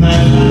 With my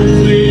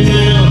life laid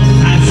down,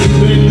 I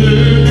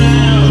surrender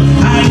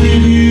now. I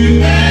give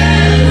you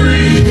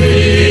everything.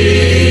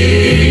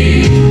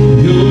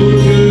 Your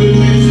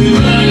goodness is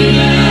running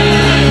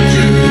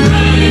after me.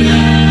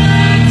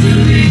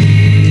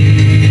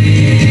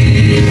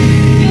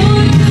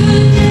 Your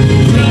goodness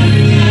is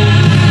running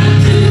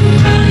after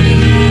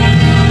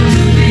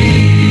me.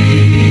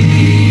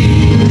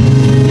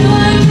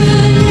 Your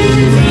goodness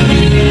is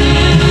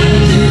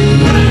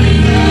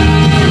running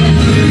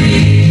after me.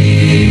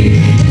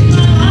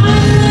 My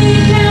life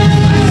laid down,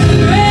 I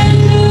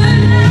surrender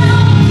now.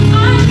 I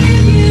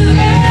give you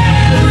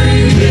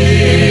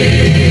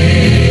everything.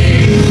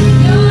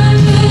 Your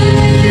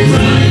goodness is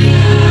running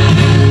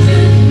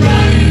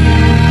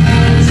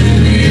after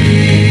me.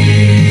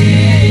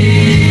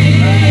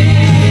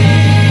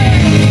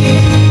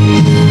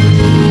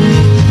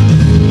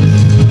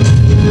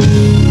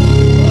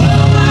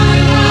 All my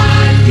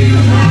life you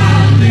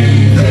have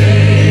been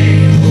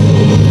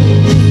faithful.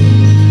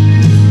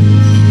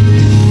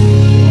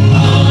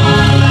 All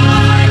my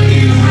life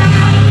you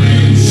have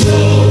been so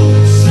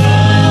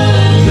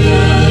good.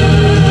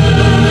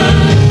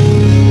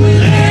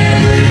 With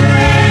every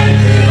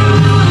breath that I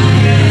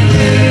am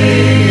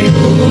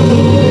able,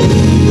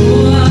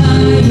 I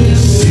will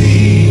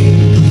sing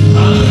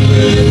of the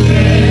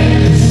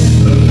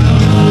goodness of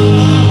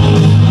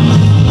God.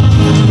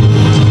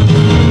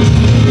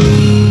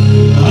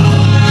 All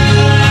my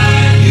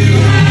life you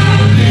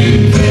have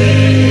been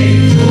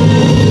faithful.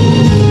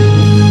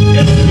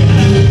 Yes, you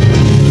have.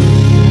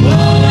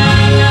 All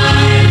my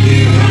life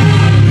you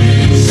have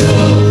been so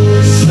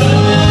good.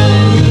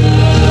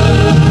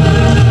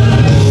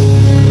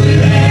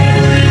 With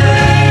every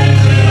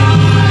breath that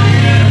I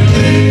am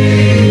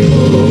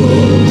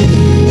able,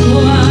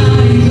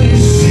 I will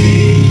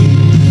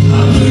sing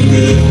of the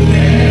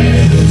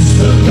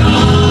goodness of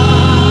God.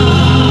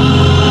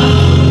 I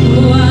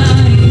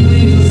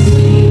will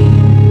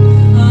sing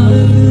of the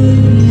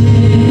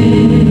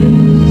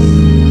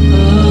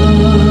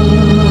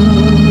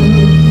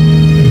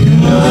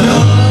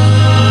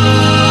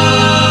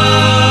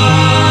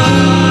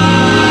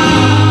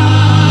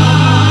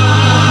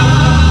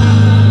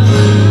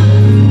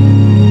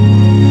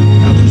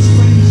Now just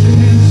raise your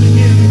hands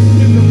again and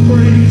give him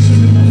praise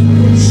and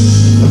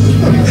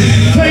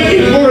thank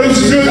you for his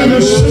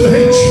goodness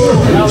today,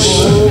 church.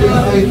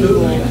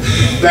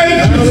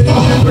 Thank you,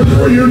 Father,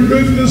 for your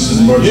goodness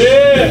and mercy.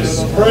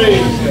 Yes,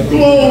 praise.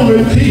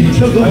 Glory be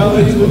to the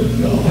Lamb of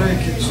God.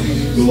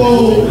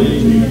 Glory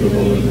be to the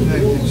Lamb of God.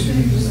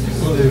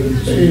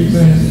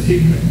 Amen.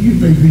 Amen. You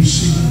may be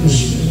seated this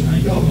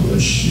morning. God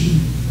bless you.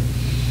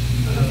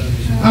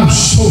 I'm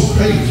so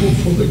thankful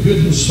for the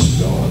goodness of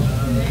God.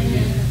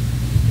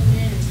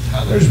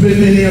 There's been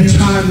many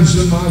times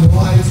in my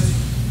life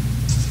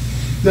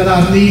that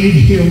I needed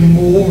Him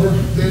more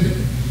than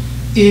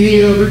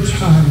any other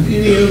time,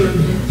 any other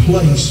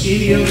place,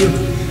 any other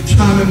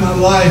time in my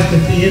life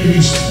that the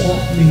enemy's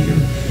fought me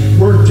or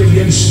worked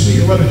against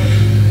me or whatever.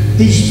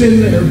 He's been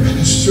there,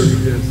 Pastor.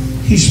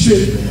 He's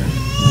been there.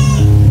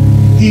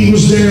 He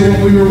was there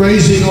when we were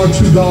raising our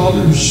 2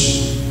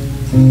 daughters.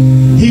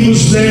 He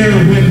was there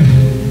when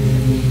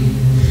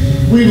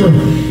we were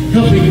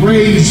helping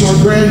raise our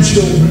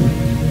grandchildren.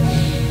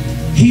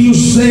 He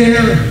was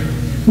there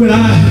when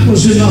I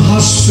was in the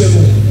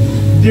hospital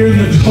during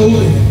the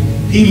COVID.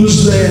 He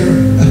was there.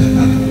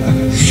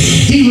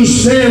 He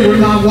was there when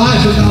my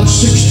wife, about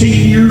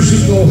 16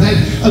 years ago, had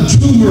a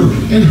tumor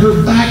in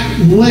her back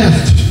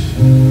left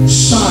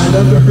side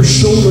under her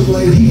shoulder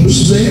blade. He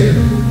was there.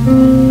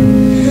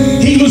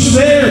 He was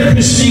there,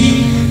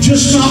 Christy,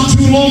 just not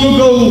too long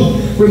ago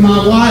when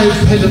my wife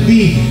had to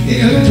be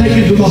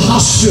taken to the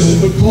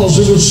hospital because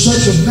there was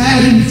such a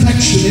bad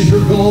infection in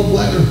her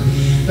gallbladder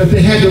that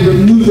they had to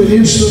remove it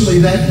instantly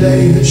that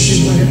day that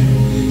she went.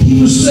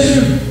 He was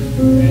there.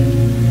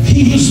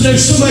 He was there.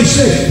 Somebody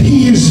say,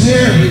 He is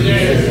there.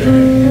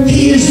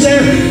 He is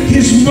there.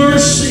 His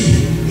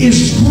mercy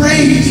is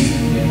great.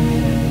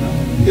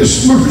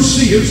 His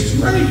mercy is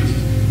great.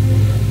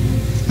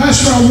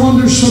 Pastor, I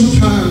wonder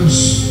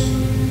sometimes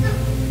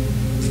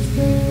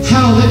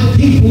how that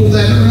people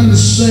that are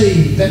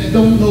unsaved, that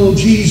don't know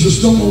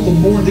Jesus, don't know the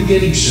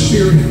born-again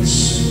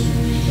experience,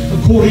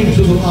 according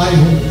to the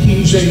Bible,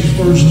 King James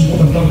Version is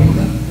what I'm talking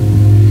about.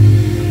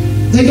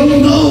 They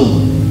don't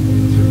know.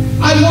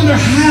 I wonder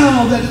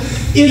how that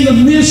in the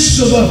midst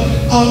of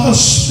a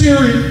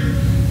spirit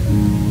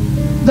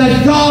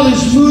that God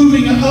is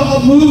moving, a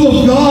move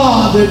of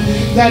God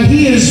that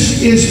He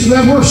is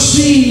that we're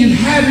seeing and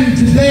having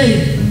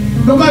today.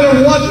 No matter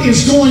what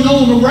is going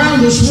on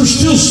around us, we're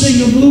still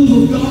seeing a move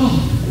of God.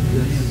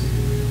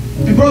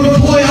 And Brother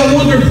Coy, I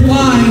wonder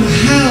why and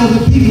how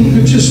that people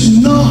could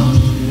just not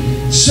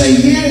say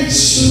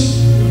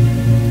yes.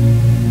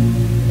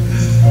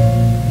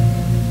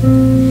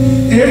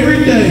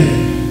 Every day,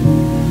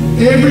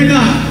 every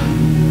night,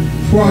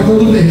 before I go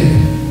to bed,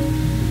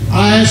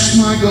 I ask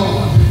my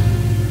God,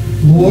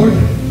 Lord,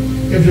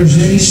 if there's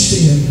any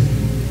sin,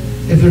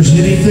 if there's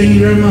anything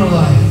there in my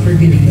life,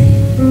 forgive me.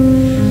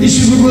 He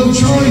said, well, Brother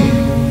Charlie,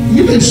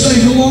 you've been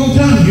saved a long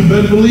time. You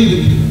better believe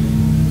it.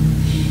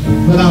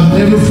 But I've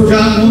never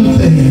forgotten one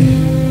thing.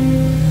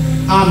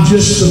 I'm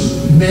just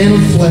a man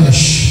of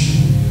flesh.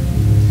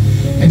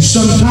 And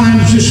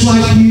sometimes, just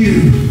like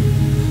you,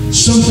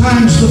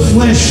 sometimes the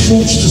flesh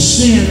wants to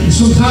sin, and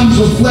sometimes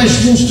the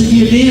flesh wants to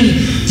give in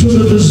to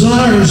the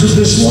desires of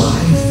this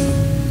life.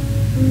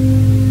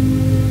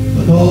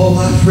 But oh,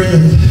 my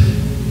friend,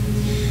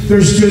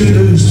 there's good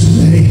news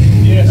today.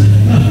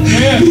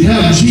 We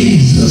have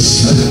Jesus.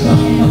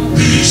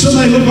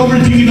 Somebody look over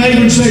to your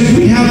neighbor and say,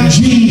 we have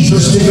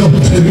Jesus to go to.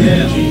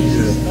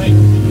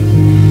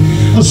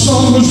 A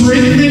song was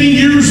written many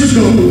years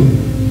ago.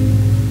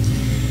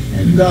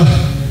 And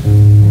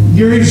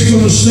Gary's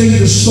going to sing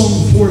this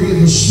song for you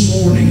this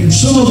morning. And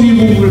some of you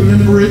will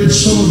remember it and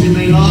some of you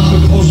may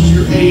not because of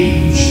your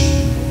age.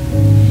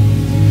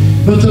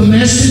 But the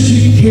message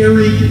it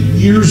carried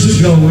years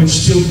ago, it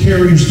still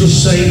carries the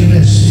same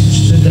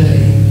message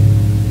today.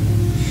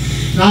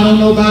 And I don't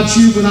know about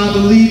you, but I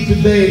believe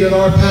today that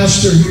our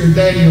pastor here,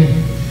 Daniel,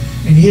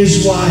 and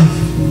his wife,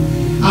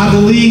 I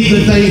believe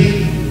that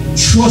they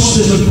trust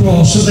in the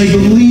cross and they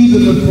believe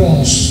in the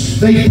cross.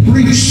 They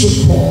preach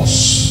the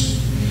cross.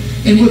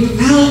 And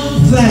without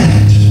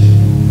that,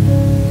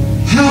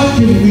 how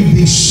can we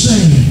be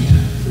saved?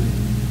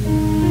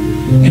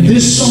 And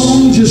this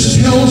song just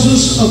tells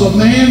us of a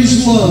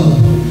man's love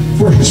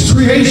for his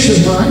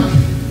creation, right?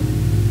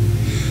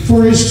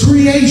 For his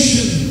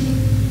creation.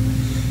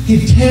 He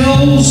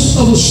tells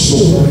of a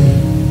story.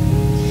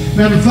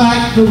 Matter of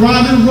fact, the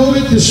writer wrote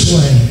it this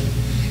way.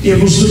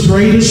 It was the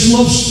greatest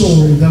love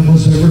story that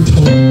was ever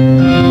told. You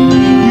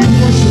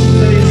worship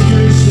today as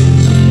Gary sings.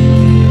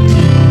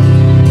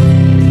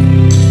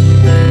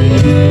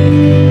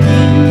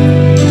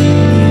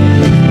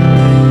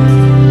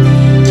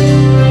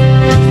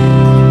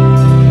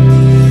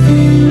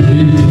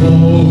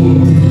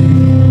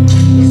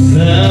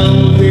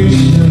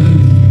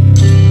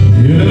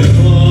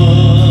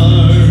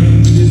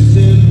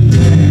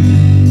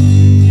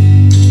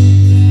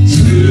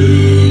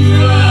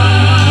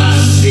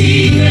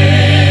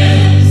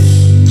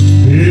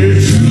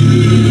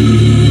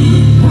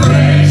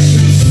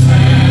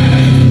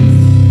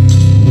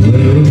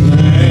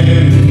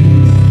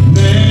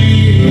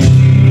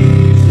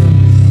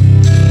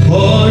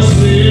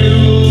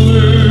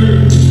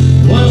 Silver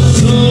was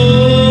so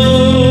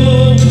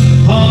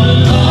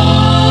hard.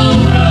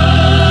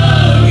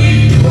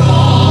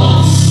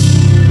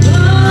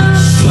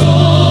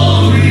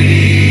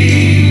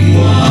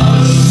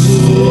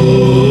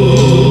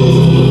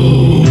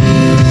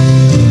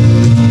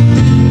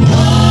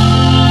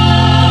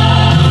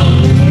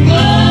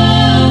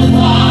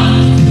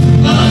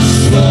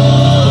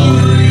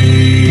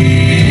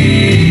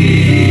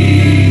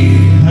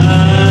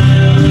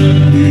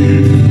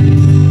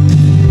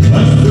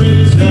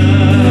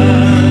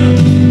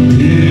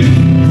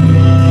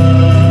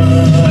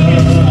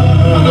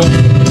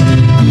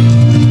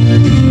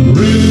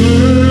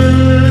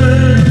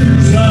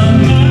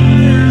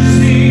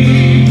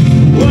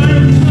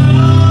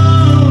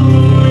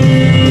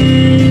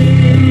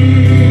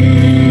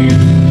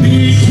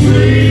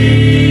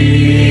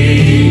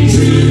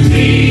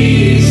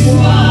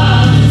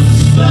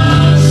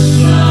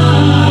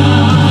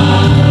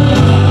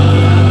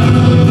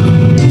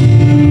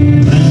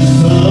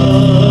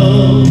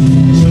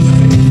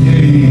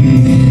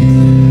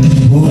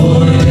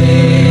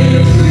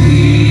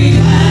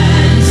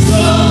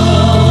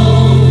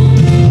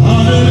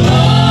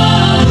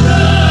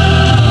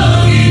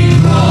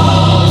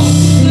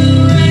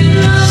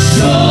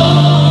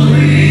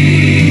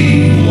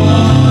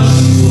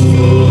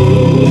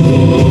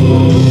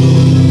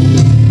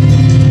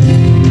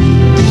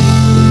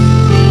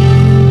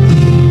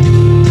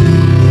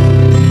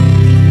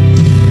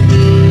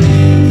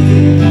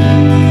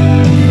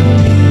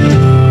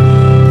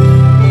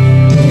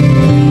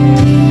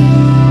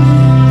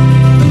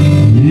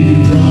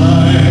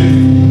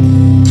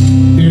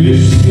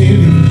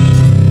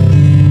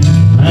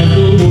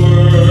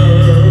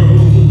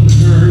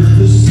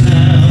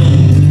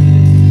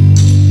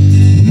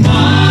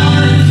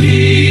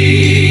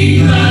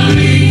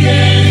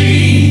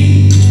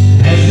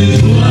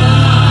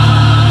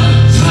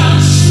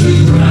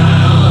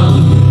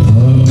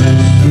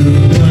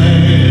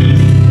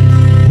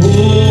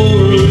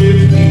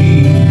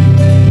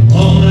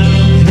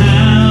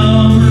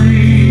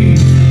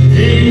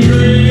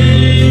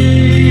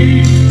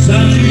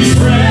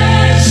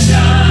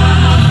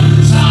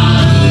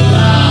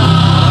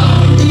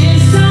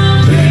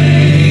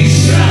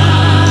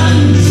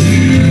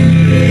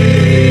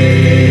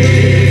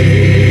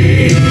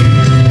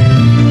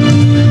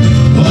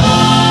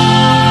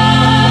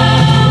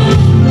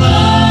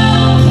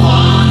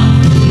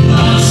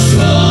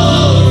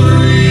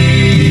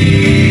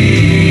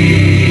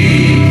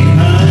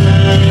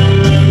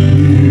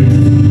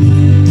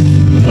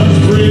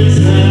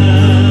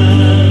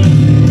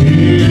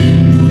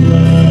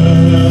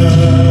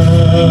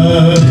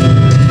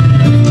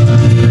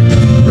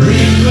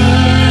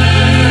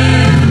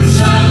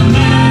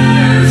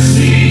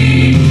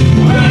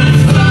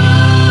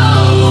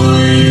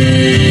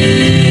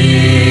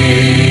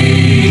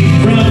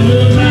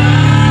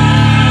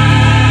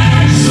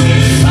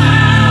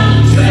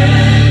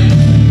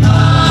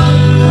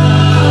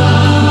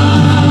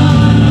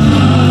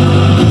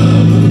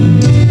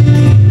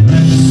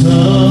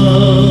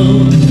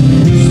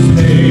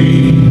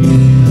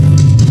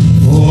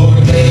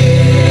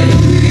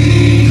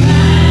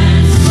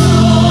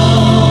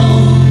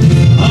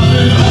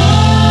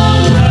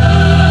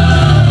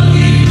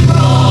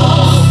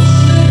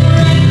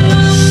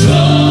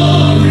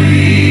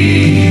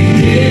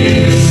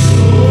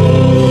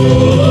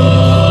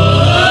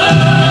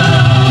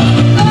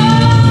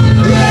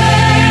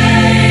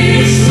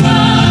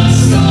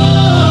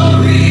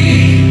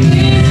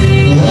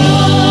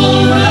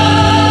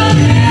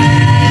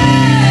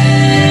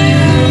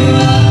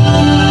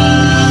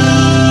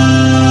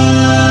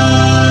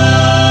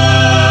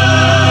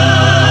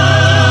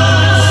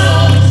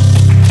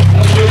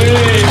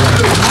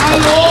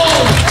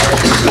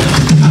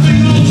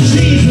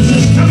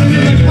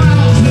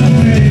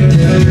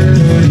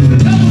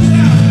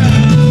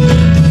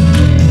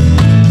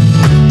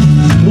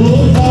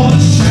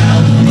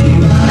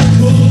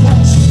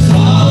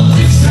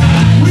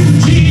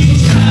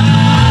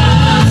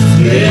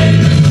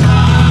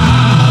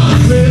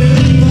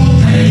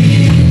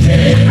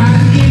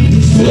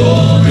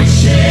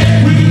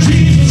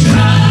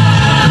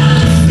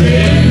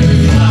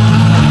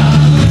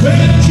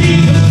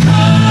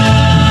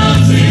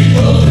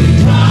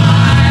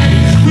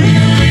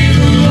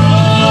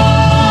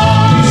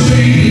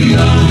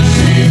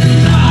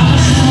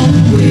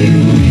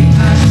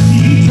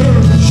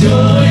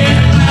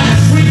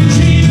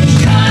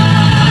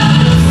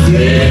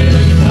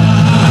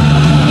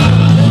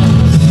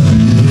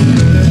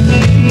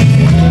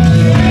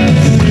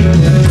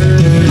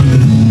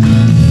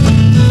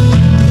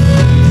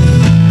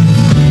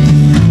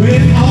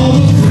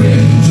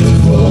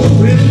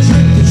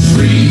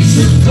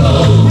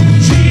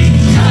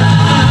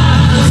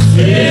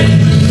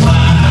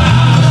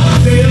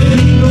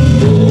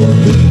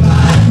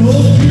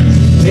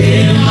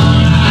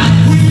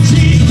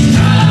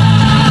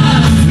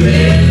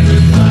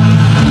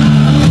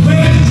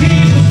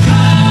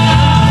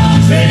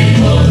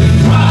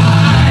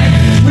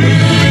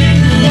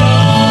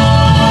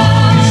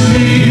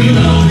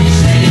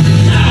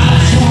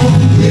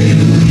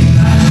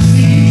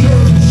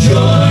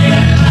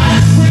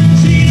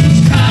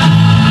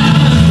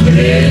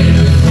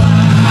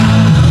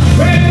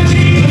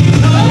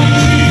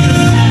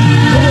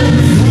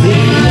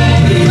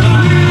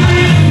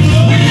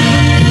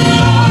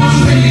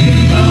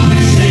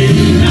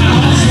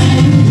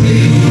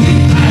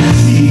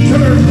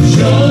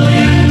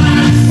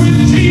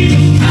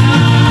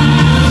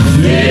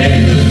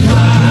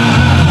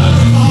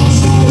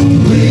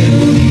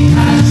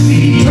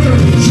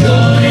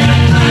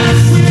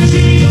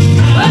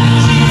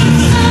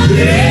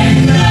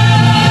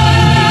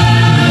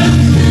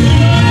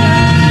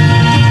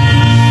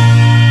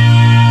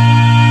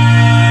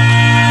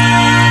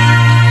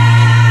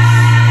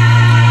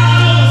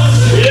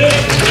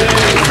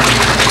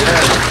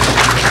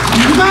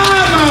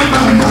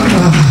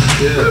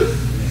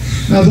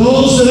 Now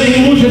those that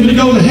ain't looking to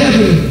go to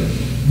heaven,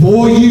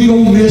 boy, you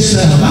gonna miss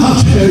out.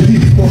 I'll tell you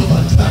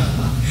what.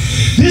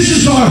 This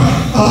is our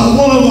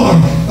one of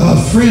our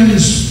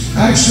friends.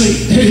 Actually,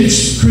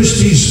 it's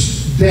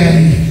Christy's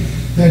daddy.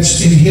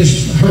 That's in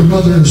her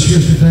mother is here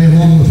today,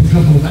 along with a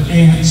couple of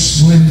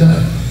aunts,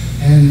 Linda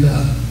and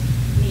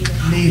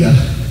Nita.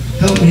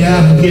 Help me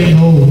out, I'm getting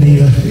old,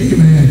 Nita.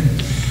 Amen.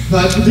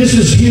 But this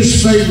is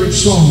his favorite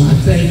song, I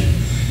think,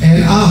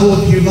 and I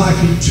hope you like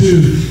it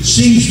too.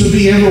 Seems to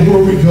be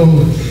everywhere we go.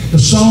 The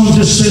song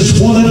just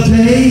says, "What a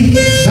day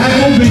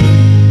that will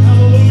be."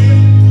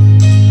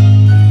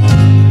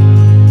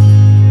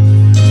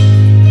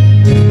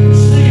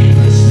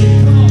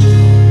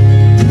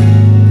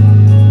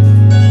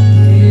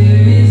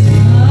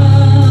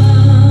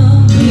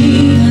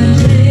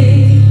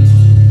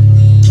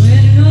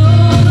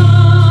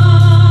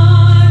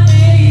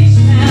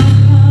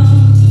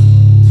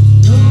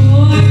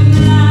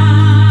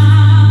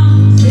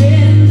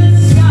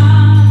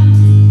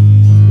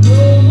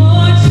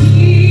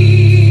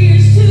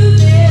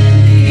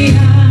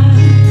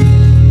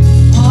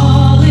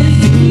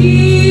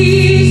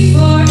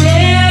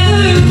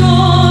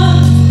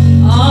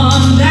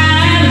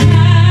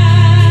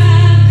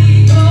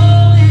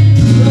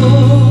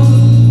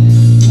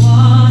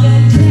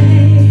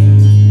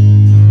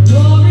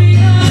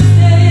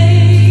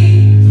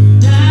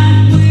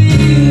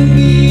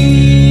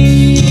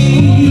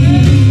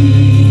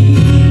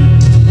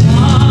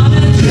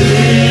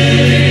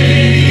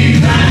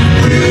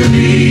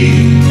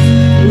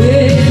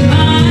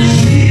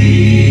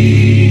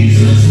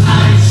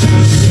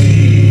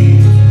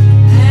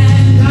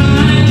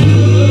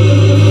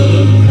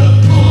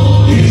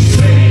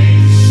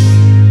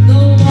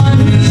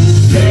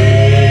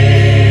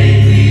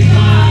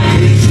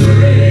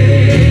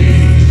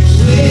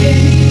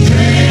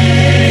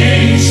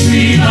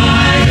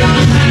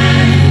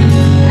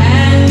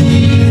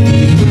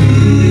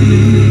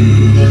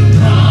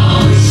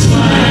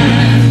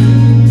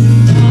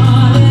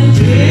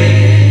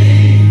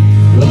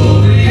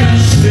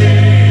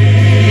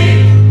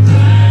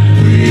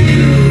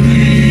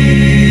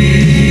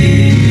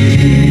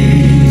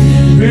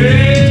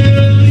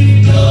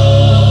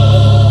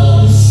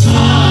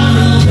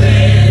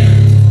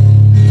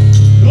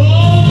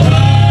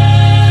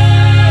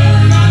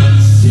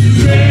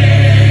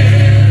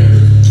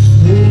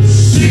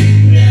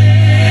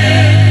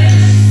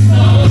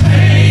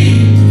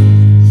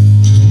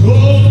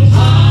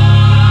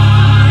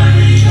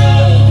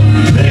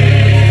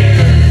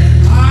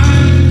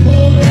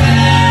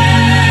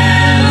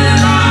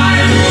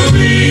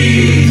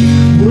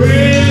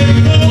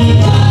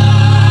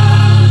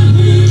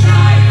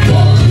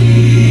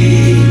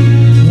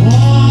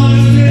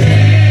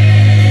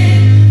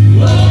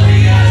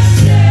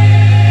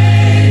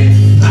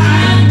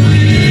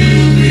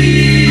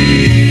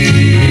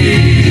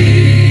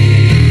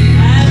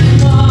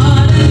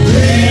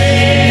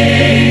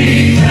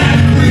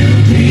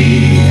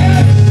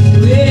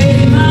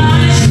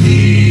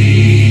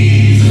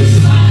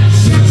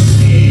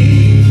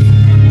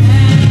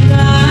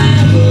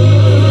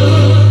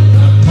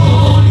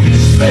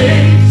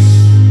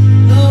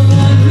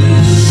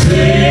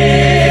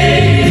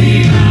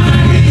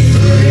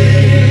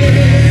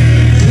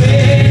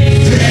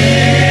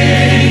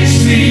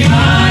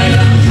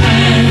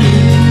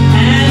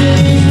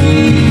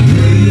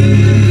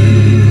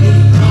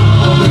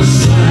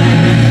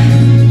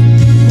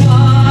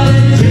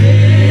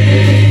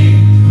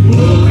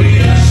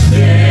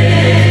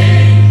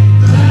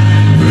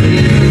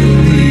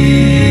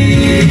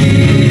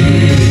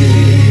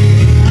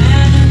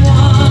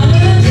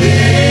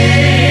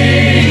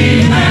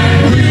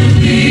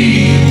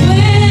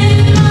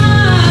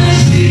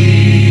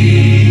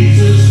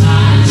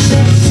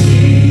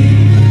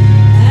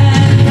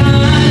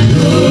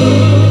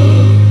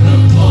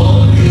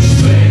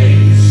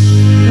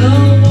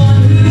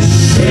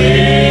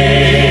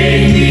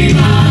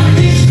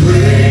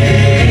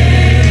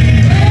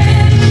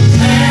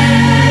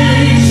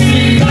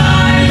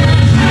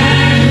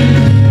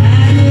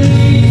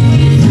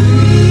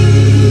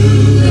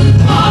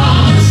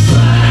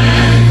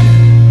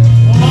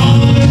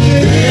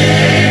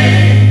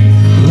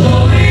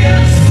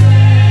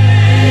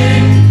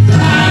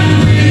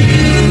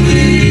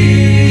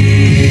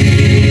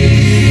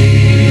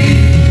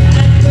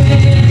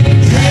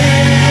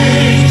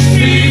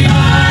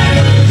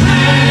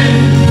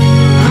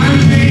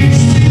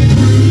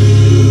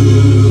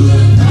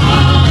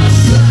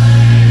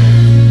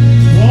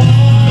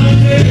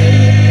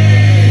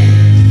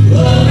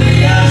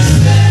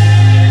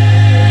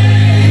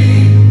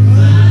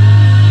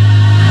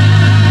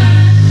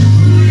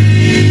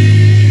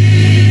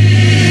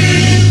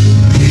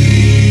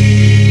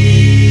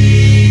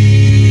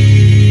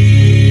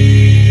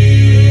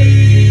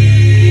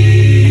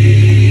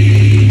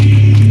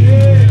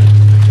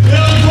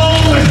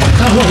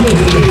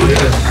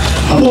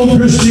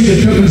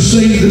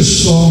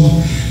 this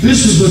song.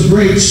 This is a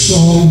great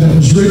song that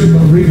was written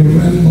by Rita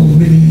Randall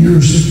many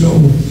years ago.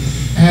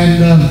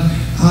 And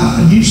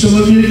Some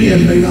of you,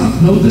 again, may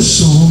not know this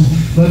song,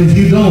 but if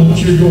you don't,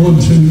 you're going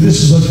to.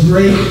 This is a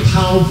great,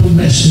 powerful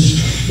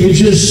message. It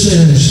just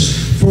says,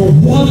 for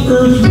what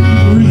earthly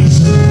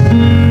reason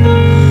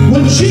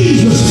would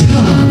Jesus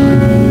come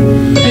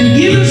and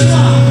give us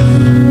life?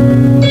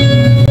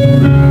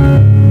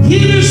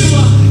 Give us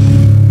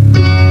life.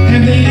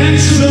 And the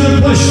answer to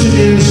the question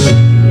is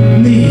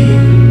me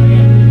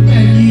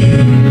and you.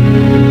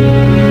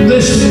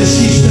 Listen as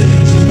she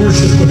sings and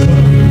worship with her.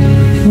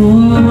 For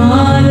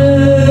what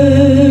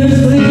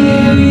earthly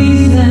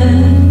reason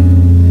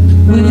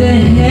would the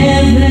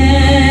heavenly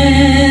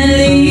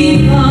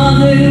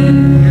Father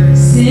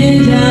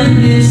send down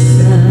His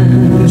Son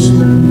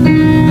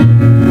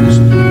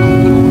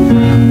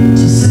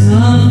to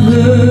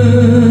suffer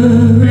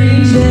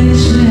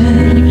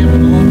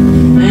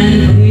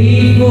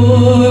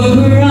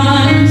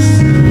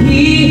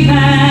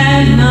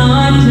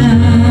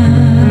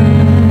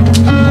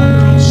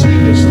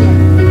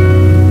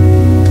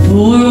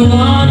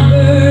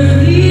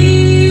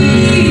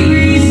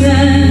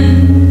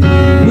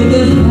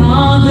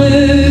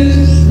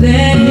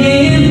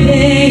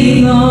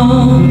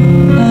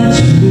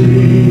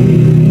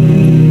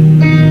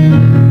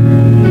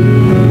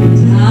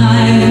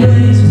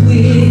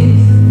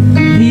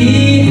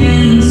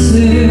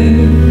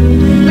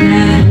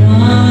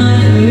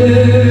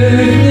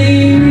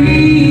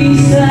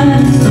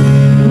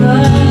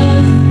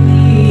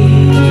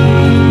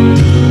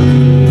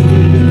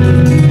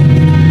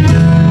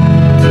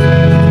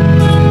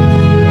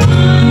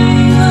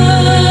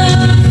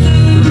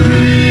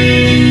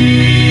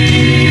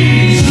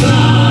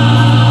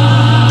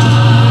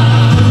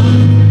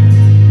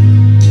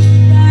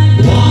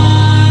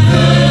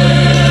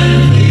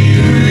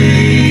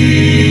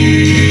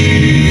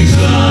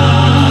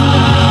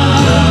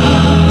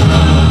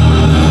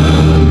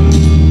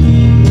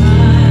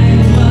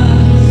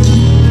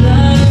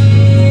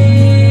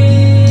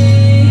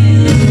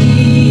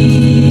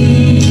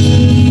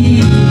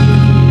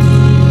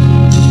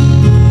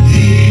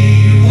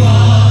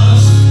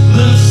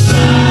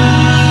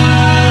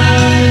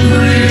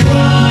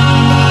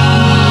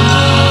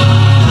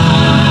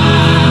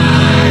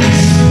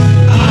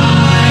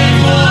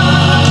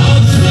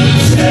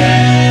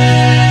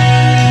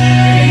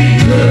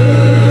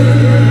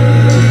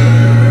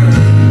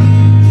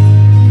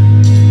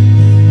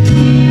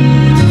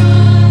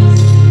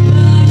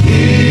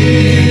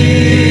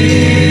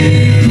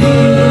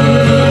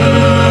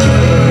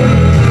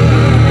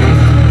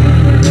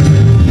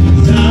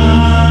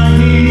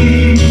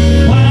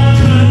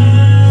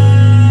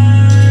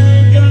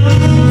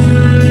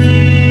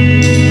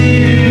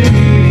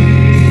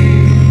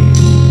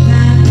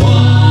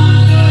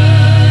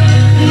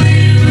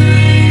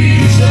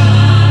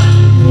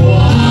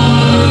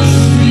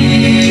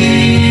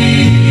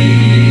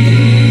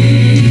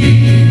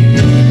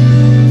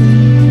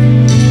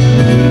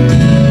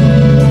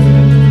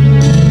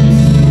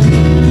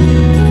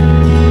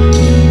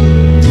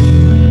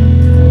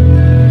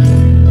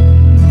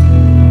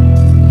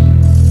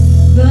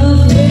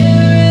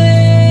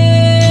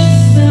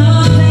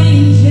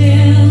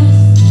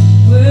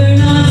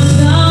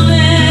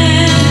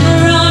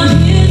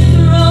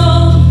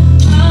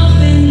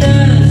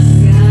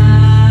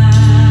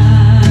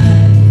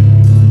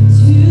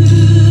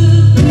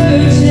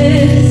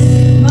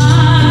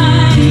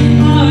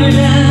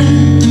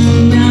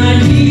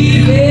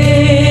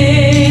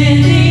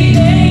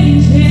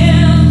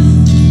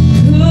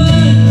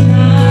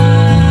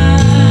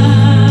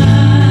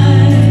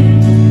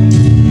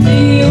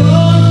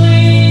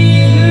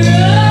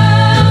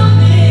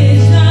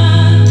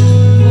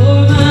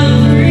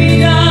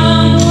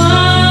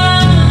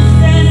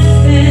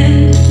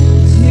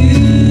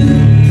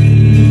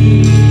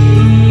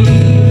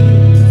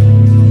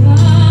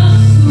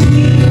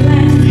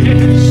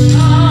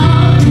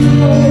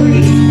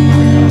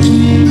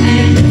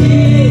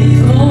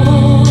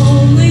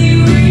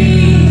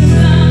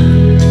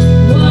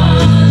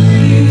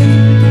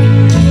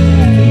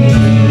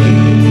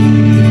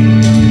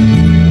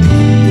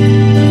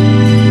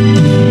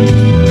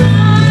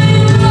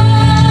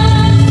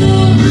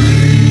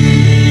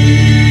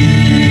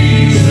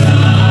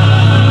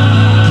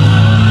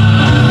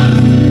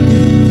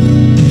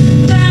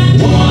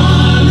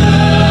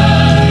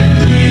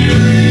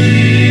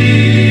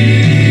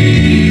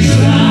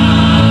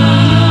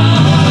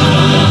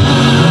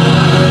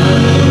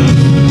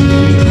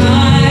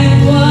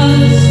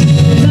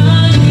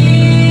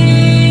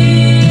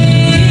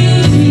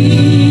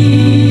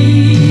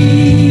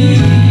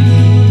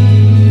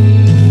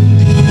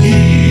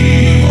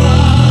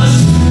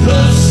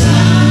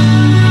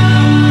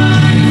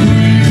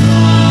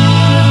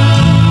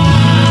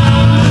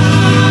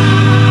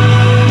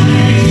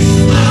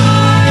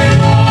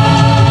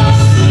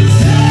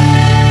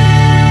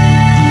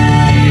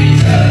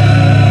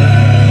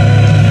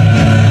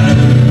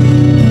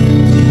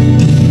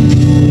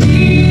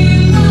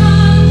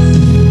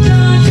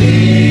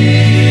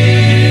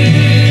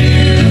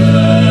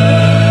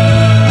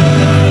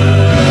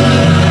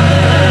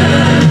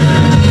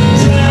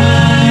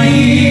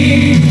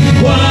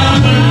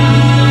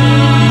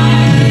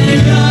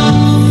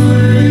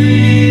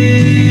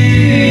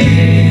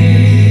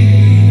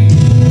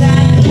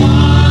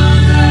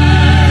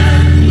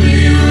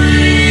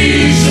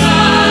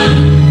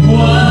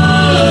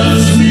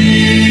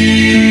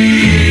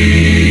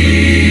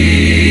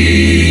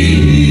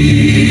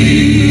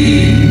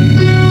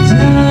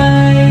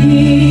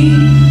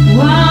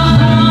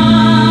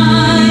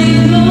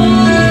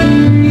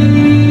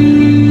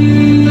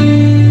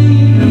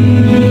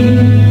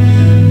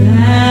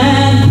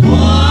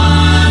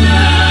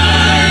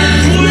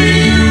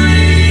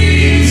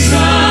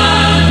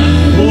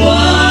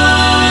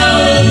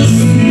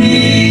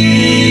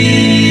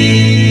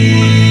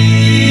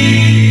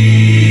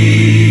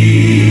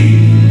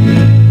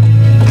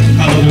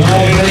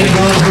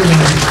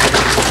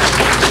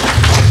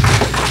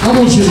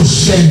want you to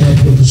stand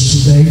up with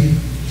us today.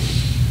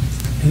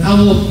 And I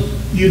want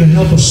you to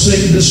help us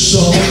sing this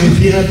song. If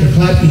you have to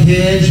clap your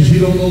hands, if you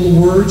don't know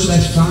the words,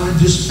 that's fine.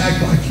 Just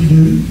act like you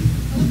do.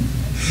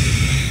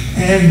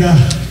 And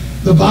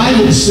the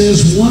Bible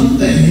says one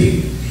day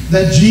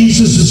that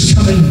Jesus is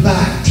coming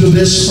back to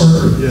this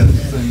earth.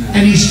 Yes.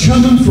 And he's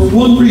coming for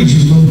one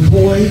reason,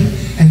 McCoy,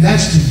 and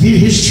that's to get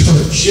his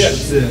church.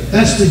 Yes.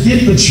 That's to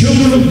get the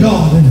children of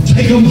God and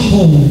take them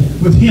home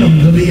with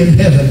him to be in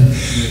heaven.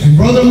 And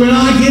brother, when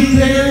I get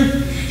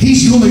there,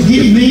 he's going to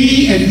give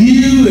me and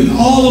you and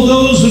all of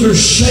those that are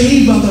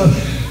saved by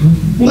the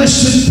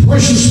blessed,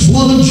 precious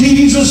blood of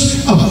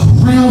Jesus a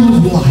crown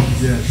of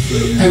life.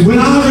 Yes. And when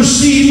I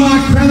receive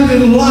my crown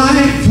in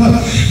life,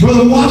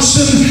 Brother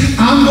Watson,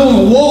 I'm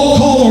going to walk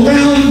all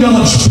around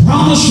God's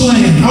promised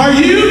land. Are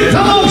you?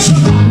 Come on.